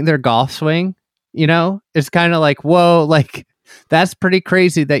changing their golf swing, it's kind of like, whoa, like that's pretty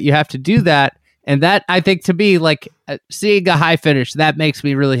crazy that you have to do that. And that, I think, to me, like seeing a high finish, that makes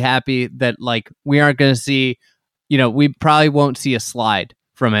me really happy that like we aren't going to see, we probably won't see a slide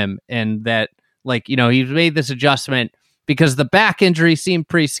from him, and that like, he's made this adjustment because the back injury seemed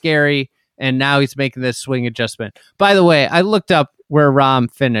pretty scary, and now he's making this swing adjustment. By the way, I looked up where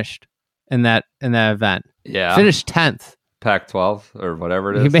Rahm finished in that event. Yeah. Finished 10th. Pac-12 or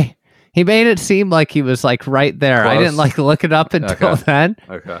whatever it is. He made it seem like he was like right there. Close. I didn't like look it up until then.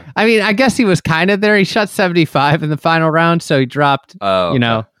 Okay. I mean, I guess he was kind of there. He shot 75 in the final round, so he dropped,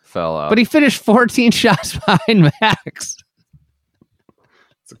 fell out. But he finished 14 shots behind Max.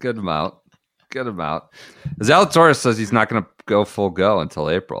 It's a good amount. Zalatoris says he's not going to go full go until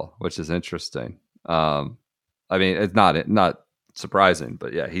April, which is interesting. I mean, it's not surprising,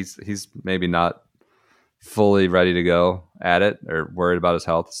 but yeah, he's maybe not fully ready to go at it, or worried about his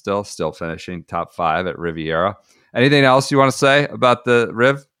health still finishing top 5 at Riviera. Anything else you want to say about the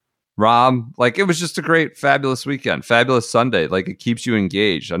Riv? Rahm, like it was just a great, fabulous weekend, fabulous Sunday. Like it keeps you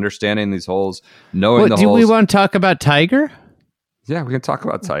engaged, understanding these holes, knowing the holes. Do we want to talk about Tiger? Yeah, we can talk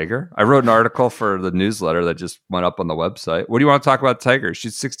about Tiger. I wrote an article for the newsletter that just went up on the website. What do you want to talk about Tiger?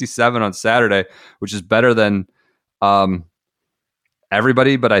 She's 67 on Saturday, which is better than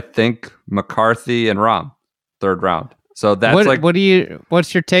everybody, but I think McCarthy and Rahm, 3rd round. So that's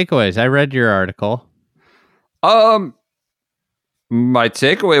what's your takeaways? I read your article. My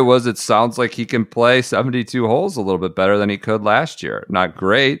takeaway was it sounds like he can play 72 holes a little bit better than he could last year. Not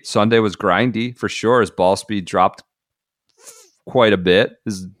great. Sunday was grindy for sure. His ball speed dropped quite a bit.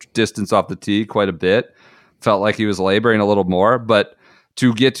 His distance off the tee quite a bit. Felt like he was laboring a little more, but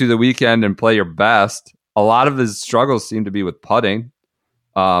to get to the weekend and play your best, a lot of his struggles seem to be with putting,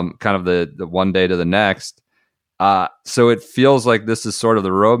 kind of the one day to the next. So it feels like this is sort of the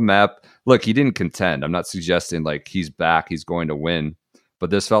roadmap. Look, he didn't contend. I'm not suggesting like he's back, he's going to win, but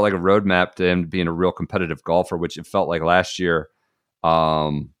this felt like a roadmap to him being a real competitive golfer, which it felt like last year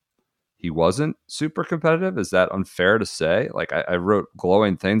he wasn't super competitive. Is that unfair to say? Like I wrote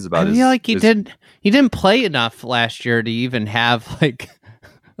glowing things about I feel like he didn't play enough last year to even have like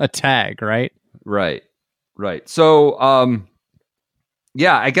a tag, right? Right. So,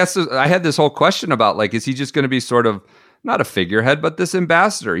 yeah, I guess I had this whole question about like, is he just going to be sort of not a figurehead, but this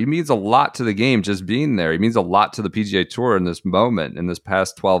ambassador? He means a lot to the game just being there. He means a lot to the PGA Tour in this moment, in this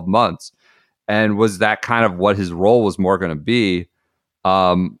past 12 months. And was that kind of what his role was more going to be?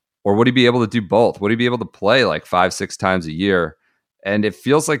 Or would he be able to do both? Would he be able to play like 5-6 times a year? And it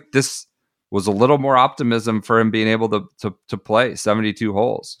feels like this was a little more optimism for him being able to play 72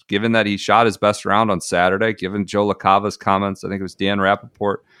 holes, given that he shot his best round on Saturday, given Joe LaCava's comments. I think it was Dan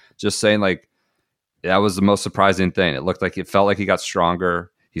Rappaport just saying like, that was the most surprising thing. It felt like he got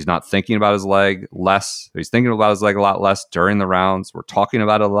stronger. He's not thinking about his leg less. He's thinking about his leg a lot less during the rounds. We're talking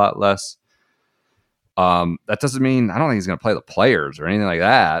about it a lot less. That doesn't mean, I don't think he's going to play the Players or anything like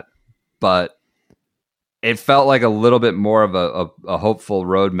that, but it felt like a little bit more of a hopeful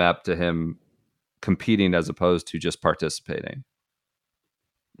roadmap to him competing as opposed to just participating.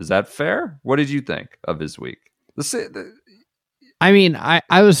 Is that fair? What did you think of his week? I mean,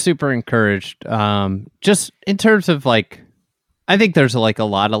 I was super encouraged. Just in terms of like, I think there's like a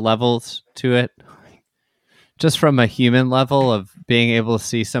lot of levels to it. Just from a human level of being able to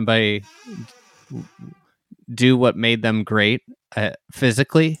see somebody do what made them great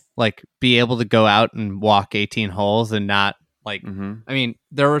physically, like be able to go out and walk 18 holes and not like, I mean,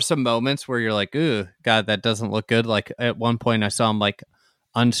 there were some moments where you're like, ooh, God, that doesn't look good. Like at one point I saw him like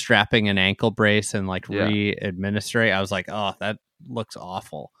unstrapping an ankle brace and like re-administrate. I was like, oh, that looks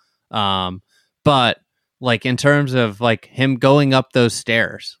awful. But like in terms of like him going up those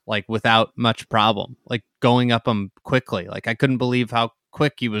stairs, like without much problem, like going up them quickly. Like I couldn't believe how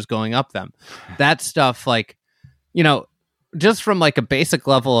quick he was going up them. That stuff, like, you know, just from like a basic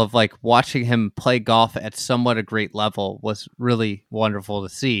level of like watching him play golf at somewhat a great level was really wonderful to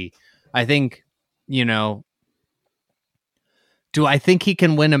see. I think, you know, do I think he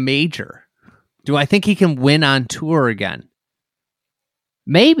can win a major? Do I think he can win on tour again?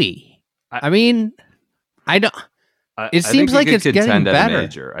 Maybe. I mean, I don't. It seems like it's getting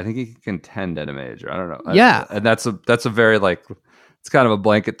better. I think he can contend at a major. I don't know. Yeah, and that's a very like, it's kind of a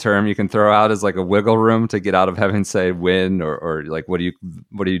blanket term you can throw out as like a wiggle room to get out of having say win or like what do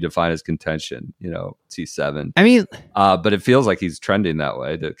you define as contention? You know, T7. I mean, but it feels like he's trending that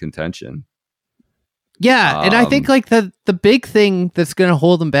way to contention. Yeah, and I think like the big thing that's going to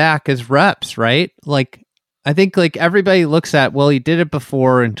hold him back is reps, right? Like, I think like everybody looks at, well, he did it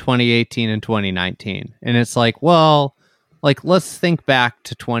before in 2018 and 2019, and it's like, well, like let's think back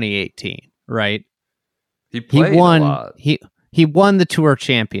to 2018, right? He won. A lot. He won the Tour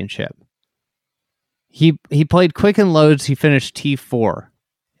Championship. He played quick and loads. He finished T4.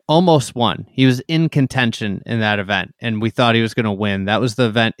 Almost won. He was in contention in that event, and we thought he was going to win. That was the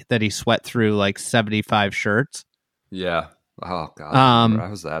event that he sweat through like 75 shirts. Yeah. Oh God. I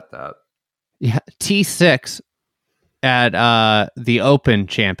was at that. Yeah. T6 at the Open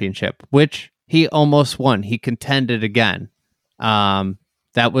Championship, which he almost won. He contended again.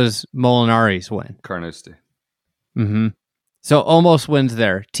 That was Molinari's win. Carnoustie. Mm-hmm. So almost wins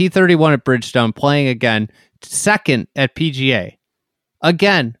there. T31 at Bridgestone, playing again. Second at PGA.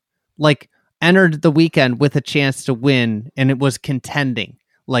 Again, like entered the weekend with a chance to win, and it was contending,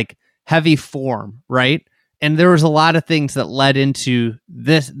 like heavy form, right? And there was a lot of things that led into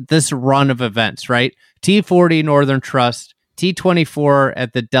this run of events, right? T40 Northern Trust, T24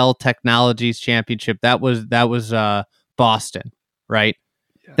 at the Dell Technologies Championship. That was Boston, right?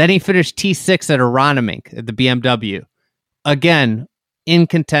 Yeah. Then he finished T6 at Aronimink at the BMW. Again, in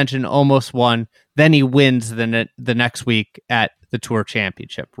contention, almost won. Then he wins the next week at the Tour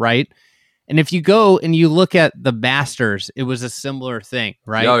Championship, right? And if you go and you look at the Masters, it was a similar thing,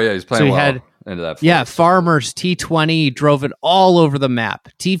 right? Oh yeah, he's playing into that. Yeah, Farmers T20, he drove it all over the map.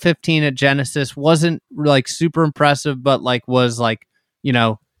 T15 at Genesis wasn't like super impressive, but like was like, you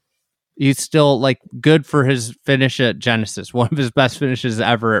know, he's still like good for his finish at Genesis, one of his best finishes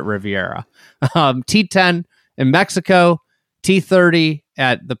ever at Riviera. T10 in Mexico, T30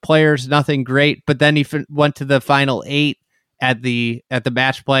 at the Players, nothing great, but then he went to the final 8 at the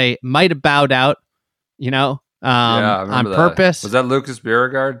match play. Might have bowed out, you know, on purpose. Was that Lucas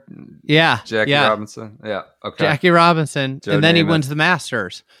Beauregard? Yeah. Jackie Robinson? Yeah. Okay. Jackie Robinson. Joe and then he wins the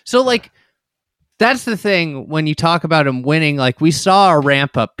Masters. So like, that's the thing when you talk about him winning, like we saw a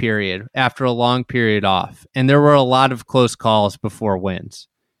ramp up period after a long period off, and there were a lot of close calls before wins.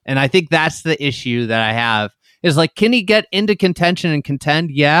 And I think that's the issue that I have is like, can he get into contention and contend?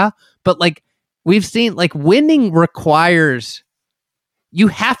 Yeah. But like we've seen, like winning requires, you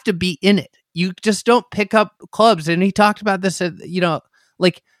have to be in it. You just don't pick up clubs. And he talked about this, you know,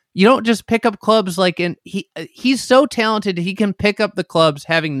 like you don't just pick up clubs like he's so talented. He can pick up the clubs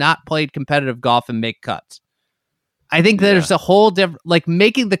having not played competitive golf and make cuts. I think there's a whole different, like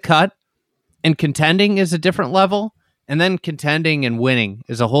making the cut and contending is a different level. And then contending and winning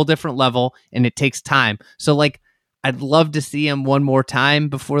is a whole different level, and it takes time. So, like, I'd love to see him one more time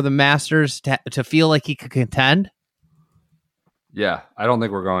before the Masters to feel like he could contend. Yeah, I don't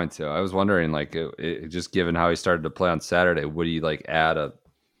think we're going to. I was wondering, like, just given how he started to play on Saturday, would he like add a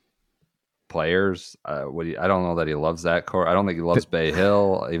players? I don't know that he loves that course. I don't think he loves Bay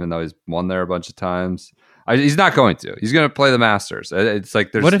Hill, even though he's won there a bunch of times. He's not going to. He's going to play the Masters. It's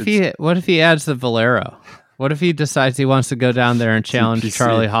like there's. What if he adds the Valero? What if he decides he wants to go down there and challenge TPC.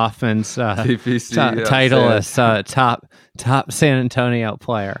 Charlie Hoffman's title as top San Antonio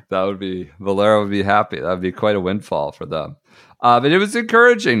player? Valero would be happy. That would be quite a windfall for them. But it was an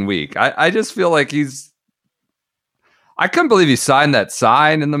encouraging week. I just feel like I couldn't believe he signed that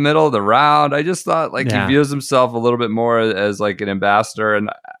sign in the middle of the round. I just thought he views himself a little bit more as like an ambassador. And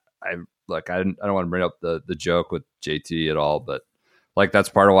I don't want to bring up the joke with JT at all, but like that's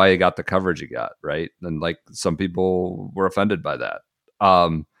part of why he got the coverage he got, right? And like some people were offended by that.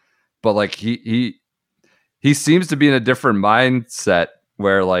 But like he seems to be in a different mindset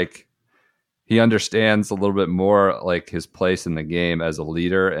where like he understands a little bit more like his place in the game as a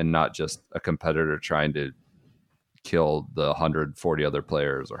leader and not just a competitor trying to kill the 140 other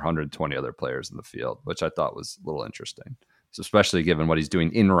players or 120 other players in the field, which I thought was a little interesting. So especially given what he's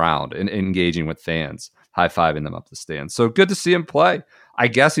doing in round and engaging with fans, high-fiving them up the stands. So good to see him play. I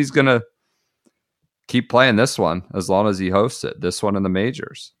guess he's going to keep playing this one as long as he hosts it, this one in the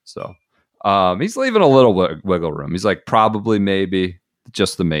majors. So he's leaving a little wiggle room. He's like, probably, maybe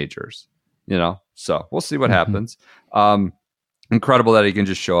just the majors, you know? So we'll see what happens. incredible that he can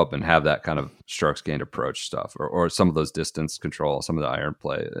just show up and have that kind of strokes gained approach stuff, or some of those distance control, some of the iron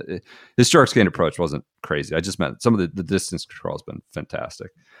play. His strokes gained approach wasn't crazy. I just meant some of the distance control has been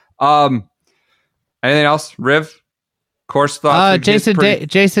fantastic. Anything else? Riv? Course thoughts?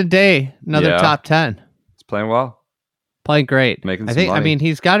 Jason Day, another top 10. He's playing well. Playing great. Making some money. I mean,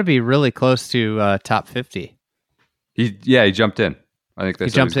 he's got to be really close to top 50. He jumped in. I think they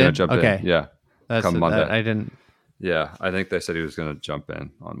said he was going to jump in. Yeah. Come Monday. I didn't. Yeah, I think they said he was going to jump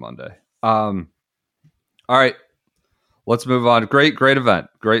in on Monday. All right, let's move on. Great event.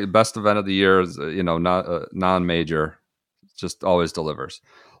 Best event of the year is, not non-major. Just always delivers.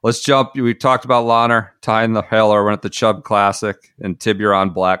 Let's jump. We talked about Launer tying the Hailer. Went at the Chubb Classic and Tiburon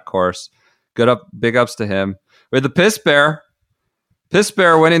Black course. Big ups to him. We had the Piss Bear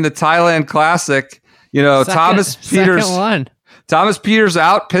winning the Thailand Classic. Thomas Pieters. Second one. Thomas Pieters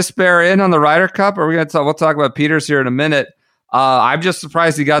out, Piss Bear in on the Ryder Cup. Are we going to talk? We'll talk about Pieters here in a minute. I'm just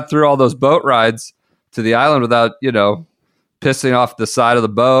surprised he got through all those boat rides to the island without, pissing off the side of the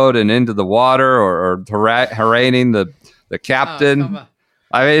boat and into the water or haranguing the captain.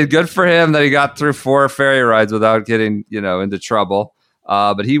 I mean, good for him that he got through 4 ferry rides without getting, into trouble.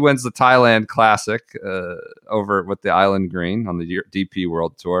 But he wins the Thailand Classic over with the Island Green on the DP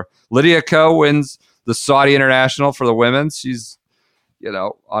World Tour. Lydia Ko wins the Saudi International for the women. She's,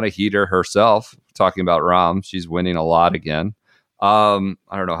 on a heater herself. Talking about Rahm, she's winning a lot again. I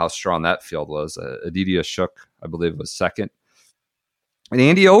don't know how strong that field was. Aditya Shook, I believe, was second. And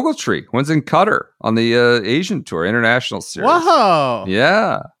Andy Ogletree wins in Qatar on the Asian Tour International Series. Whoa!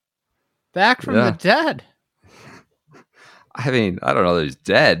 Yeah, back from the dead. I mean, I don't know that he's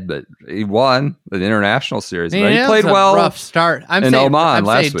dead, but he won the International Series. He played well. Rough start. I'm Oman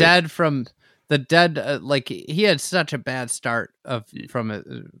last week. Dead from the dead. He had such a bad start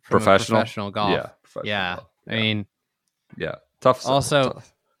from professional golf. Yeah, professional golf. I mean, tough. Also,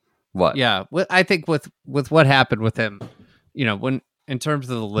 tough. What? Yeah, I think with what happened with him, when in terms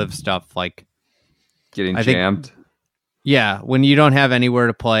of the LIV stuff, like getting jammed. When you don't have anywhere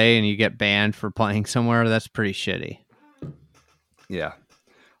to play and you get banned for playing somewhere, that's pretty shitty. Yeah.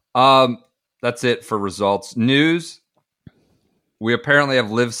 That's it for results. News. We apparently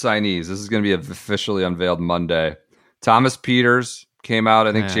have LIV signees. This is going to be officially unveiled Monday. Thomas Pieters came out.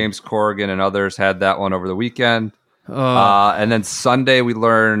 I think James Corrigan and others had that one over the weekend. And then Sunday we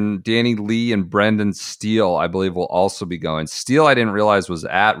learned Danny Lee and Brendan Steele, I believe, will also be going. Steele, I didn't realize, was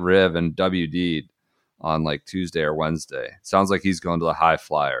at Riv and WD'd on like Tuesday or Wednesday. Sounds like he's going to the High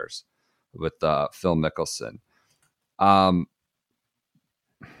Flyers with Phil Mickelson. I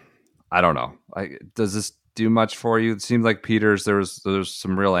don't know. Does this do much for you? It seemed like Pieters, there's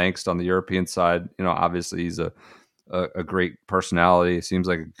some real angst on the European side. Obviously he's a great personality. Seems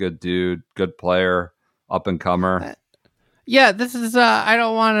like a good dude, good player, up and comer. Yeah, this is. I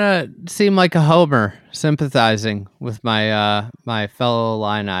don't want to seem like a homer sympathizing with my my fellow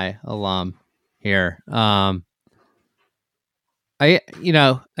Illini alum here. I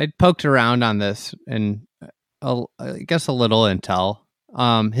poked around on this and I guess a little intel.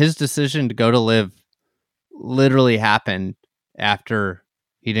 His decision to go to LIV literally happened after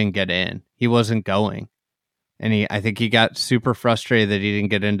he didn't get in. He wasn't going, and I think he got super frustrated that he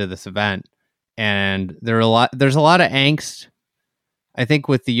didn't get into this event. And there's a lot of angst, I think,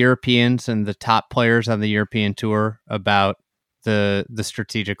 with the Europeans and the top players on the European tour about the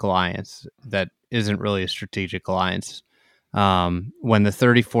strategic alliance that isn't really a strategic alliance. When the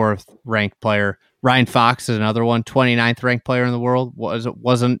 34th ranked player, Ryan Fox is another one, 29th ranked player in the world,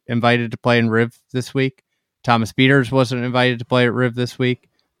 wasn't invited to play in Riv this week. Thomas Pieters wasn't invited to play at Riv this week.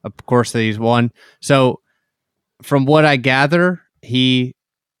 Of course, he's won. So from what I gather, he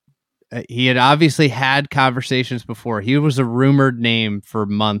had obviously had conversations before. He was a rumored name for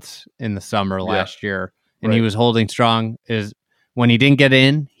months in the summer last year, and he was holding strong. When he didn't get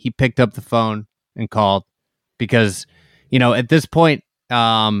in, he picked up the phone and called because, at this point,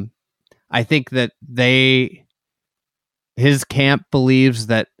 I think that his camp believes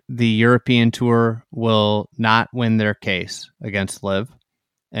that the European Tour will not win their case against LIV,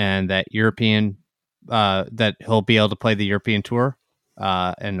 and that that he'll be able to play the European Tour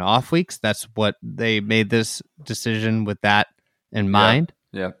in off weeks. That's what they made this decision with that in mind.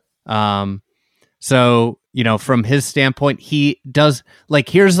 Yeah. So, from his standpoint, he does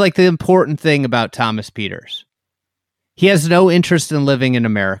here's the important thing about Thomas Pieters. He has no interest in living in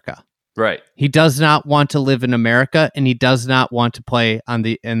America. Right. He does not want to live in America, and he does not want to play on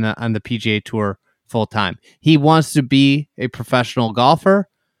the PGA Tour full time. He wants to be a professional golfer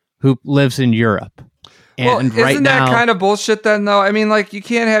who lives in Europe. And isn't that kind of bullshit then, though? I mean, you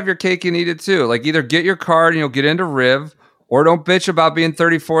can't have your cake and eat it too. Either get your card and you'll get into Riv, or don't bitch about being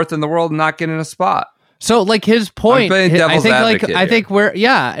 34th in the world and not getting a spot. So like his point, I'm playing devil's advocate I think where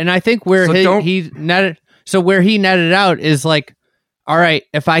he netted out is like, all right,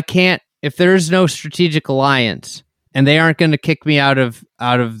 if there's no strategic alliance and they aren't going to kick me out of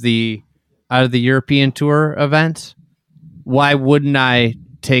the European Tour events, why wouldn't I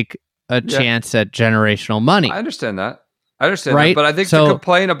take a chance at generational money? I understand that. Right? But I think to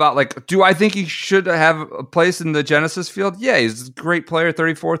complain about, like, do I think he should have a place in the Genesis field? Yeah, he's a great player,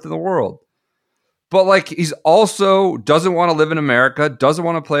 34th in the world. But, like, he's also doesn't want to live in America, doesn't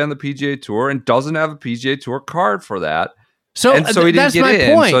want to play on the PGA Tour, and doesn't have a PGA Tour card for that. So he didn't get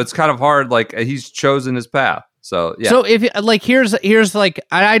in. Point. So it's kind of hard. Like, he's chosen his path. So, yeah. So if like, here's like,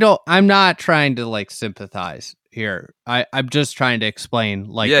 I'm not trying to like sympathize here. I'm just trying to explain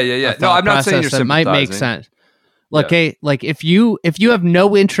like, yeah. No, I'm not saying you're sympathizing. Might make sense. Like, hey, like if you have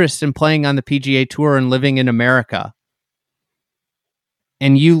no interest in playing on the PGA Tour and living in America,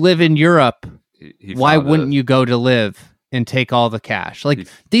 and you live in Europe, why wouldn't you go to LIV and take all the cash? Like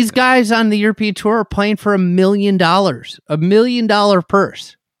these guys on the European Tour are playing for $1 million, $1 million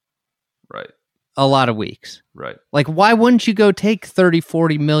purse. Right. A lot of weeks. Right. Like, why wouldn't you go take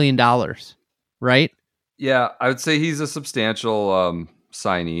 $30-40 million? Right. Yeah, I would say he's a substantial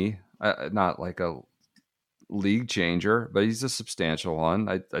signee, not like a league changer, but he's a substantial one.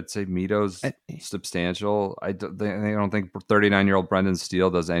 I'd say Mito's substantial. I don't think 39-year-old Brendan Steele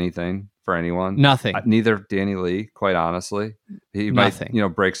does anything for anyone. Nothing. Neither Danny Lee, quite honestly. He might,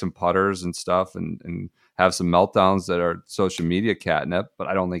 break some putters and stuff and have some meltdowns that are social media catnip, but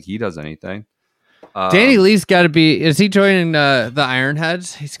I don't think he does anything. Danny Lee's got to be. Is he joining the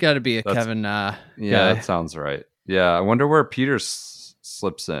Ironheads? He's got to be a Kevin. Yeah, guy. That sounds right. Yeah, I wonder where Pieters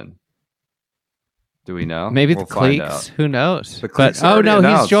slips in. Do we know? Maybe the Cliques. Who knows?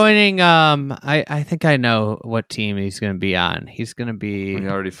 He's joining. I think I know what team he's going to be on. He's going to be. We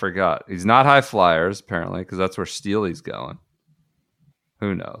already forgot. He's not High Flyers apparently, because that's where Steely's going.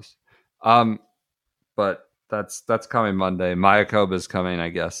 Who knows? But that's coming Monday. Mayakoba's coming, I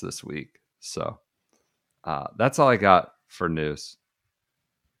guess, this week. So that's all I got for news.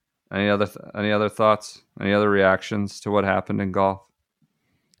 Any other thoughts? Any other reactions to what happened in golf?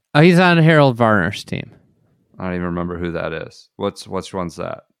 He's on Harold Varner's team. I don't even remember who that is. Which one's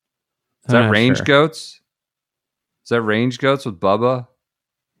that? Is that Range Goats? Is that Range Goats with Bubba?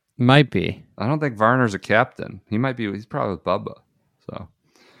 Might be. I don't think Varner's a captain. He's probably with Bubba. So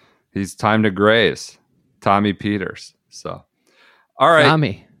he's time to graze. Tommy Pieters. So all right.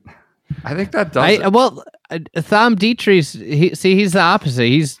 Tommy. I think that does it. Well, Thom Dietrich's, he's the opposite.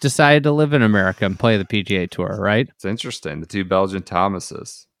 He's decided to live in America and play the PGA Tour, right? It's interesting. The two Belgian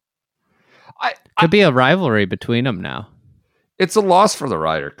Thomases. Could be a rivalry between them now. It's a loss for the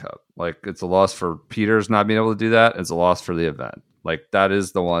Ryder Cup. Like, it's a loss for Pieters not being able to do that. It's a loss for the event. Like, that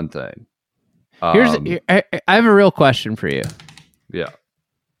is the one thing. I have a real question for you. Yeah.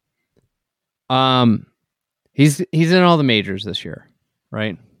 He's in all the majors this year,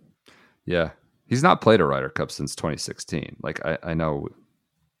 right? Yeah. He's not played a Ryder Cup since 2016. Like, I know,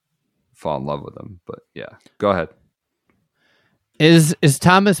 fall in love with him, but yeah. Go ahead. Is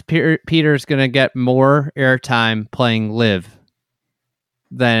Thomas Pieters going to get more airtime playing LIV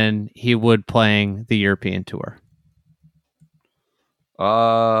than he would playing the European Tour?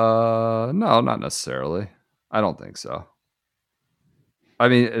 No, not necessarily. I don't think so. I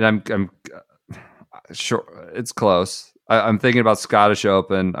mean, and I'm sure it's close. I'm thinking about Scottish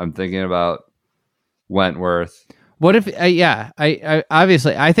Open. I'm thinking about Wentworth. What if? I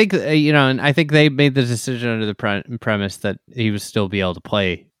obviously I think and I think they made the decision under the premise that he would still be able to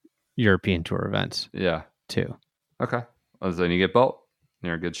play European Tour events. Yeah, too. Okay, well, then you get both.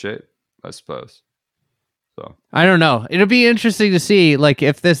 You're in good shape, I suppose. So I don't know. It'll be interesting to see, like,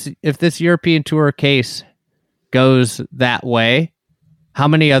 if this European Tour case goes that way, how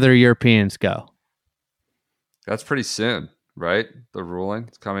many other Europeans go? That's pretty soon, right? The ruling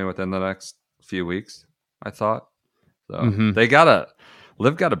is coming within the next few weeks, I thought. So LIV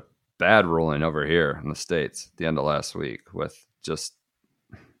got a bad ruling over here in the States at the end of last week with just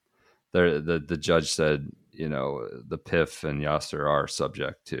the judge said, the PIF and Yasser are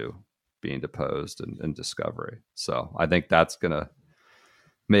subject to being deposed and discovery. So I think that's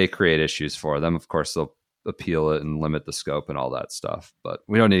may create issues for them. Of course, they'll appeal it and limit the scope and all that stuff, but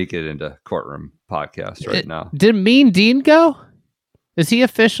we don't need to get into courtroom podcasts right now. Did Mean Dean go? Is he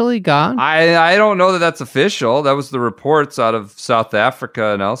officially gone? I don't know that that's official. That was the reports out of South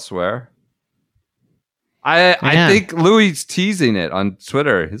Africa and elsewhere. I think Louis teasing it on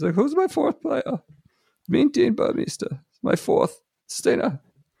Twitter. He's like, "Who's my fourth player? Mean Dean Burmeister. My fourth. Stina."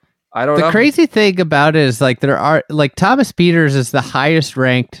 I don't know. The crazy thing about it is like there are like Thomas Pieters is the highest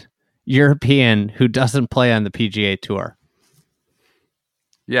ranked European who doesn't play on the PGA Tour.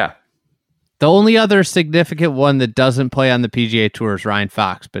 Yeah. The only other significant one that doesn't play on the PGA Tour is Ryan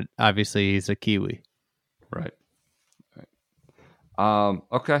Fox, but obviously he's a Kiwi. Right.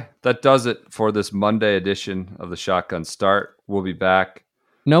 Okay. That does it for this Monday edition of the Shotgun Start. We'll be back.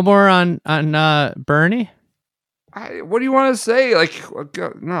 No more on Bernie? What do you want to say? Like,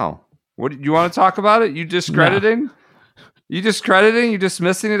 no. What you want to talk about it? You discrediting? No. You discrediting? You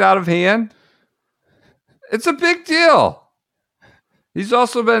dismissing it out of hand? It's a big deal. He's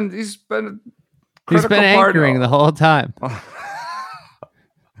been anchoring the whole time.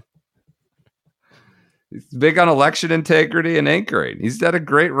 He's big on election integrity and anchoring. He's had a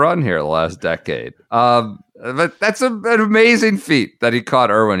great run here the last decade. But that's an amazing feat that he caught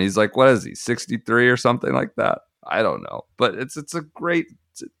Irwin. He's like, what is he, 63 or something like that? I don't know. But it's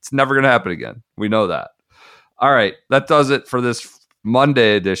never going to happen again. We know that. All right. That does it for this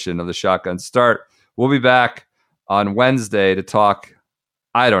Monday edition of the Shotgun Start. We'll be back on Wednesday to talk,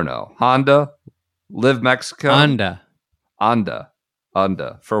 I don't know, Honda, LIV Mexico. Honda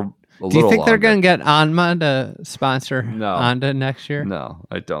for a little Do you think longer. they're going to get Anma to sponsor No. Honda next year? No,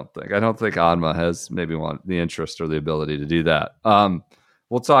 I don't think. I don't think Anma has maybe the interest or the ability to do that.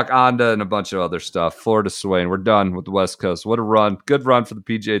 We'll talk Honda and a bunch of other stuff. Florida Swing. We're done with the West Coast. What a run. Good run for the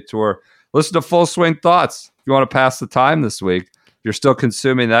PGA Tour. Listen to Full Swing Thoughts if you want to pass the time this week. If you're still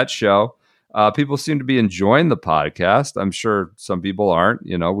consuming that show. People seem to be enjoying the podcast. I'm sure some people aren't.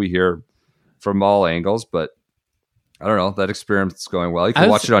 You know, we hear from all angles, but I don't know. That experience is going well. You can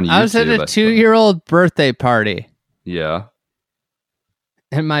watch it on YouTube. I was at a 2-year-old birthday party. Yeah.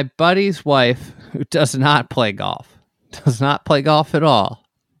 And my buddy's wife, who does not play golf at all,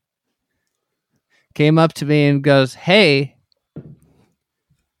 came up to me and goes, "Hey,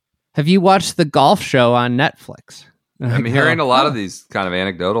 have you watched the golf show on Netflix?" And I'm hearing a lot of these kind of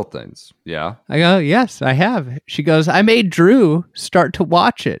anecdotal things. Yeah. I go, "Yes, I have." She goes, "I made Drew start to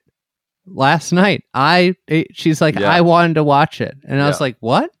watch it last night." She's like, Yeah. "I wanted to watch it." And I was Yeah. like,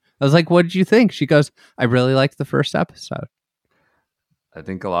 "What?" I was like, "What did you think?" She goes, "I really liked the first episode." I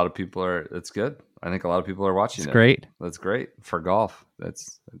think a lot of people it's good. I think a lot of people are watching it. Great. That's great for golf.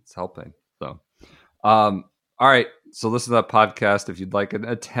 It's helping. So, all right. So listen to that podcast if you'd like an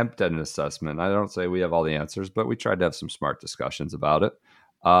attempt at an assessment. I don't say we have all the answers, but we tried to have some smart discussions about it.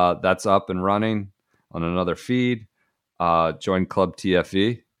 That's up and running on another feed. Join Club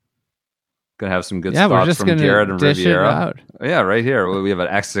TFE. Gonna have some good thoughts from Garrett and Riviera. Yeah, right here. We have an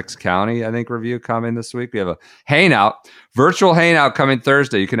Essex County, I think, review coming this week. We have a virtual hangout coming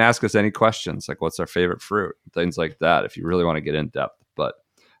Thursday. You can ask us any questions, like what's our favorite fruit, things like that, if you really want to get in depth. But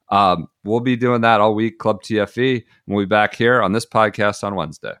we'll be doing that all week, Club TFE. And we'll be back here on this podcast on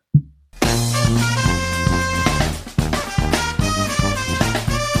Wednesday.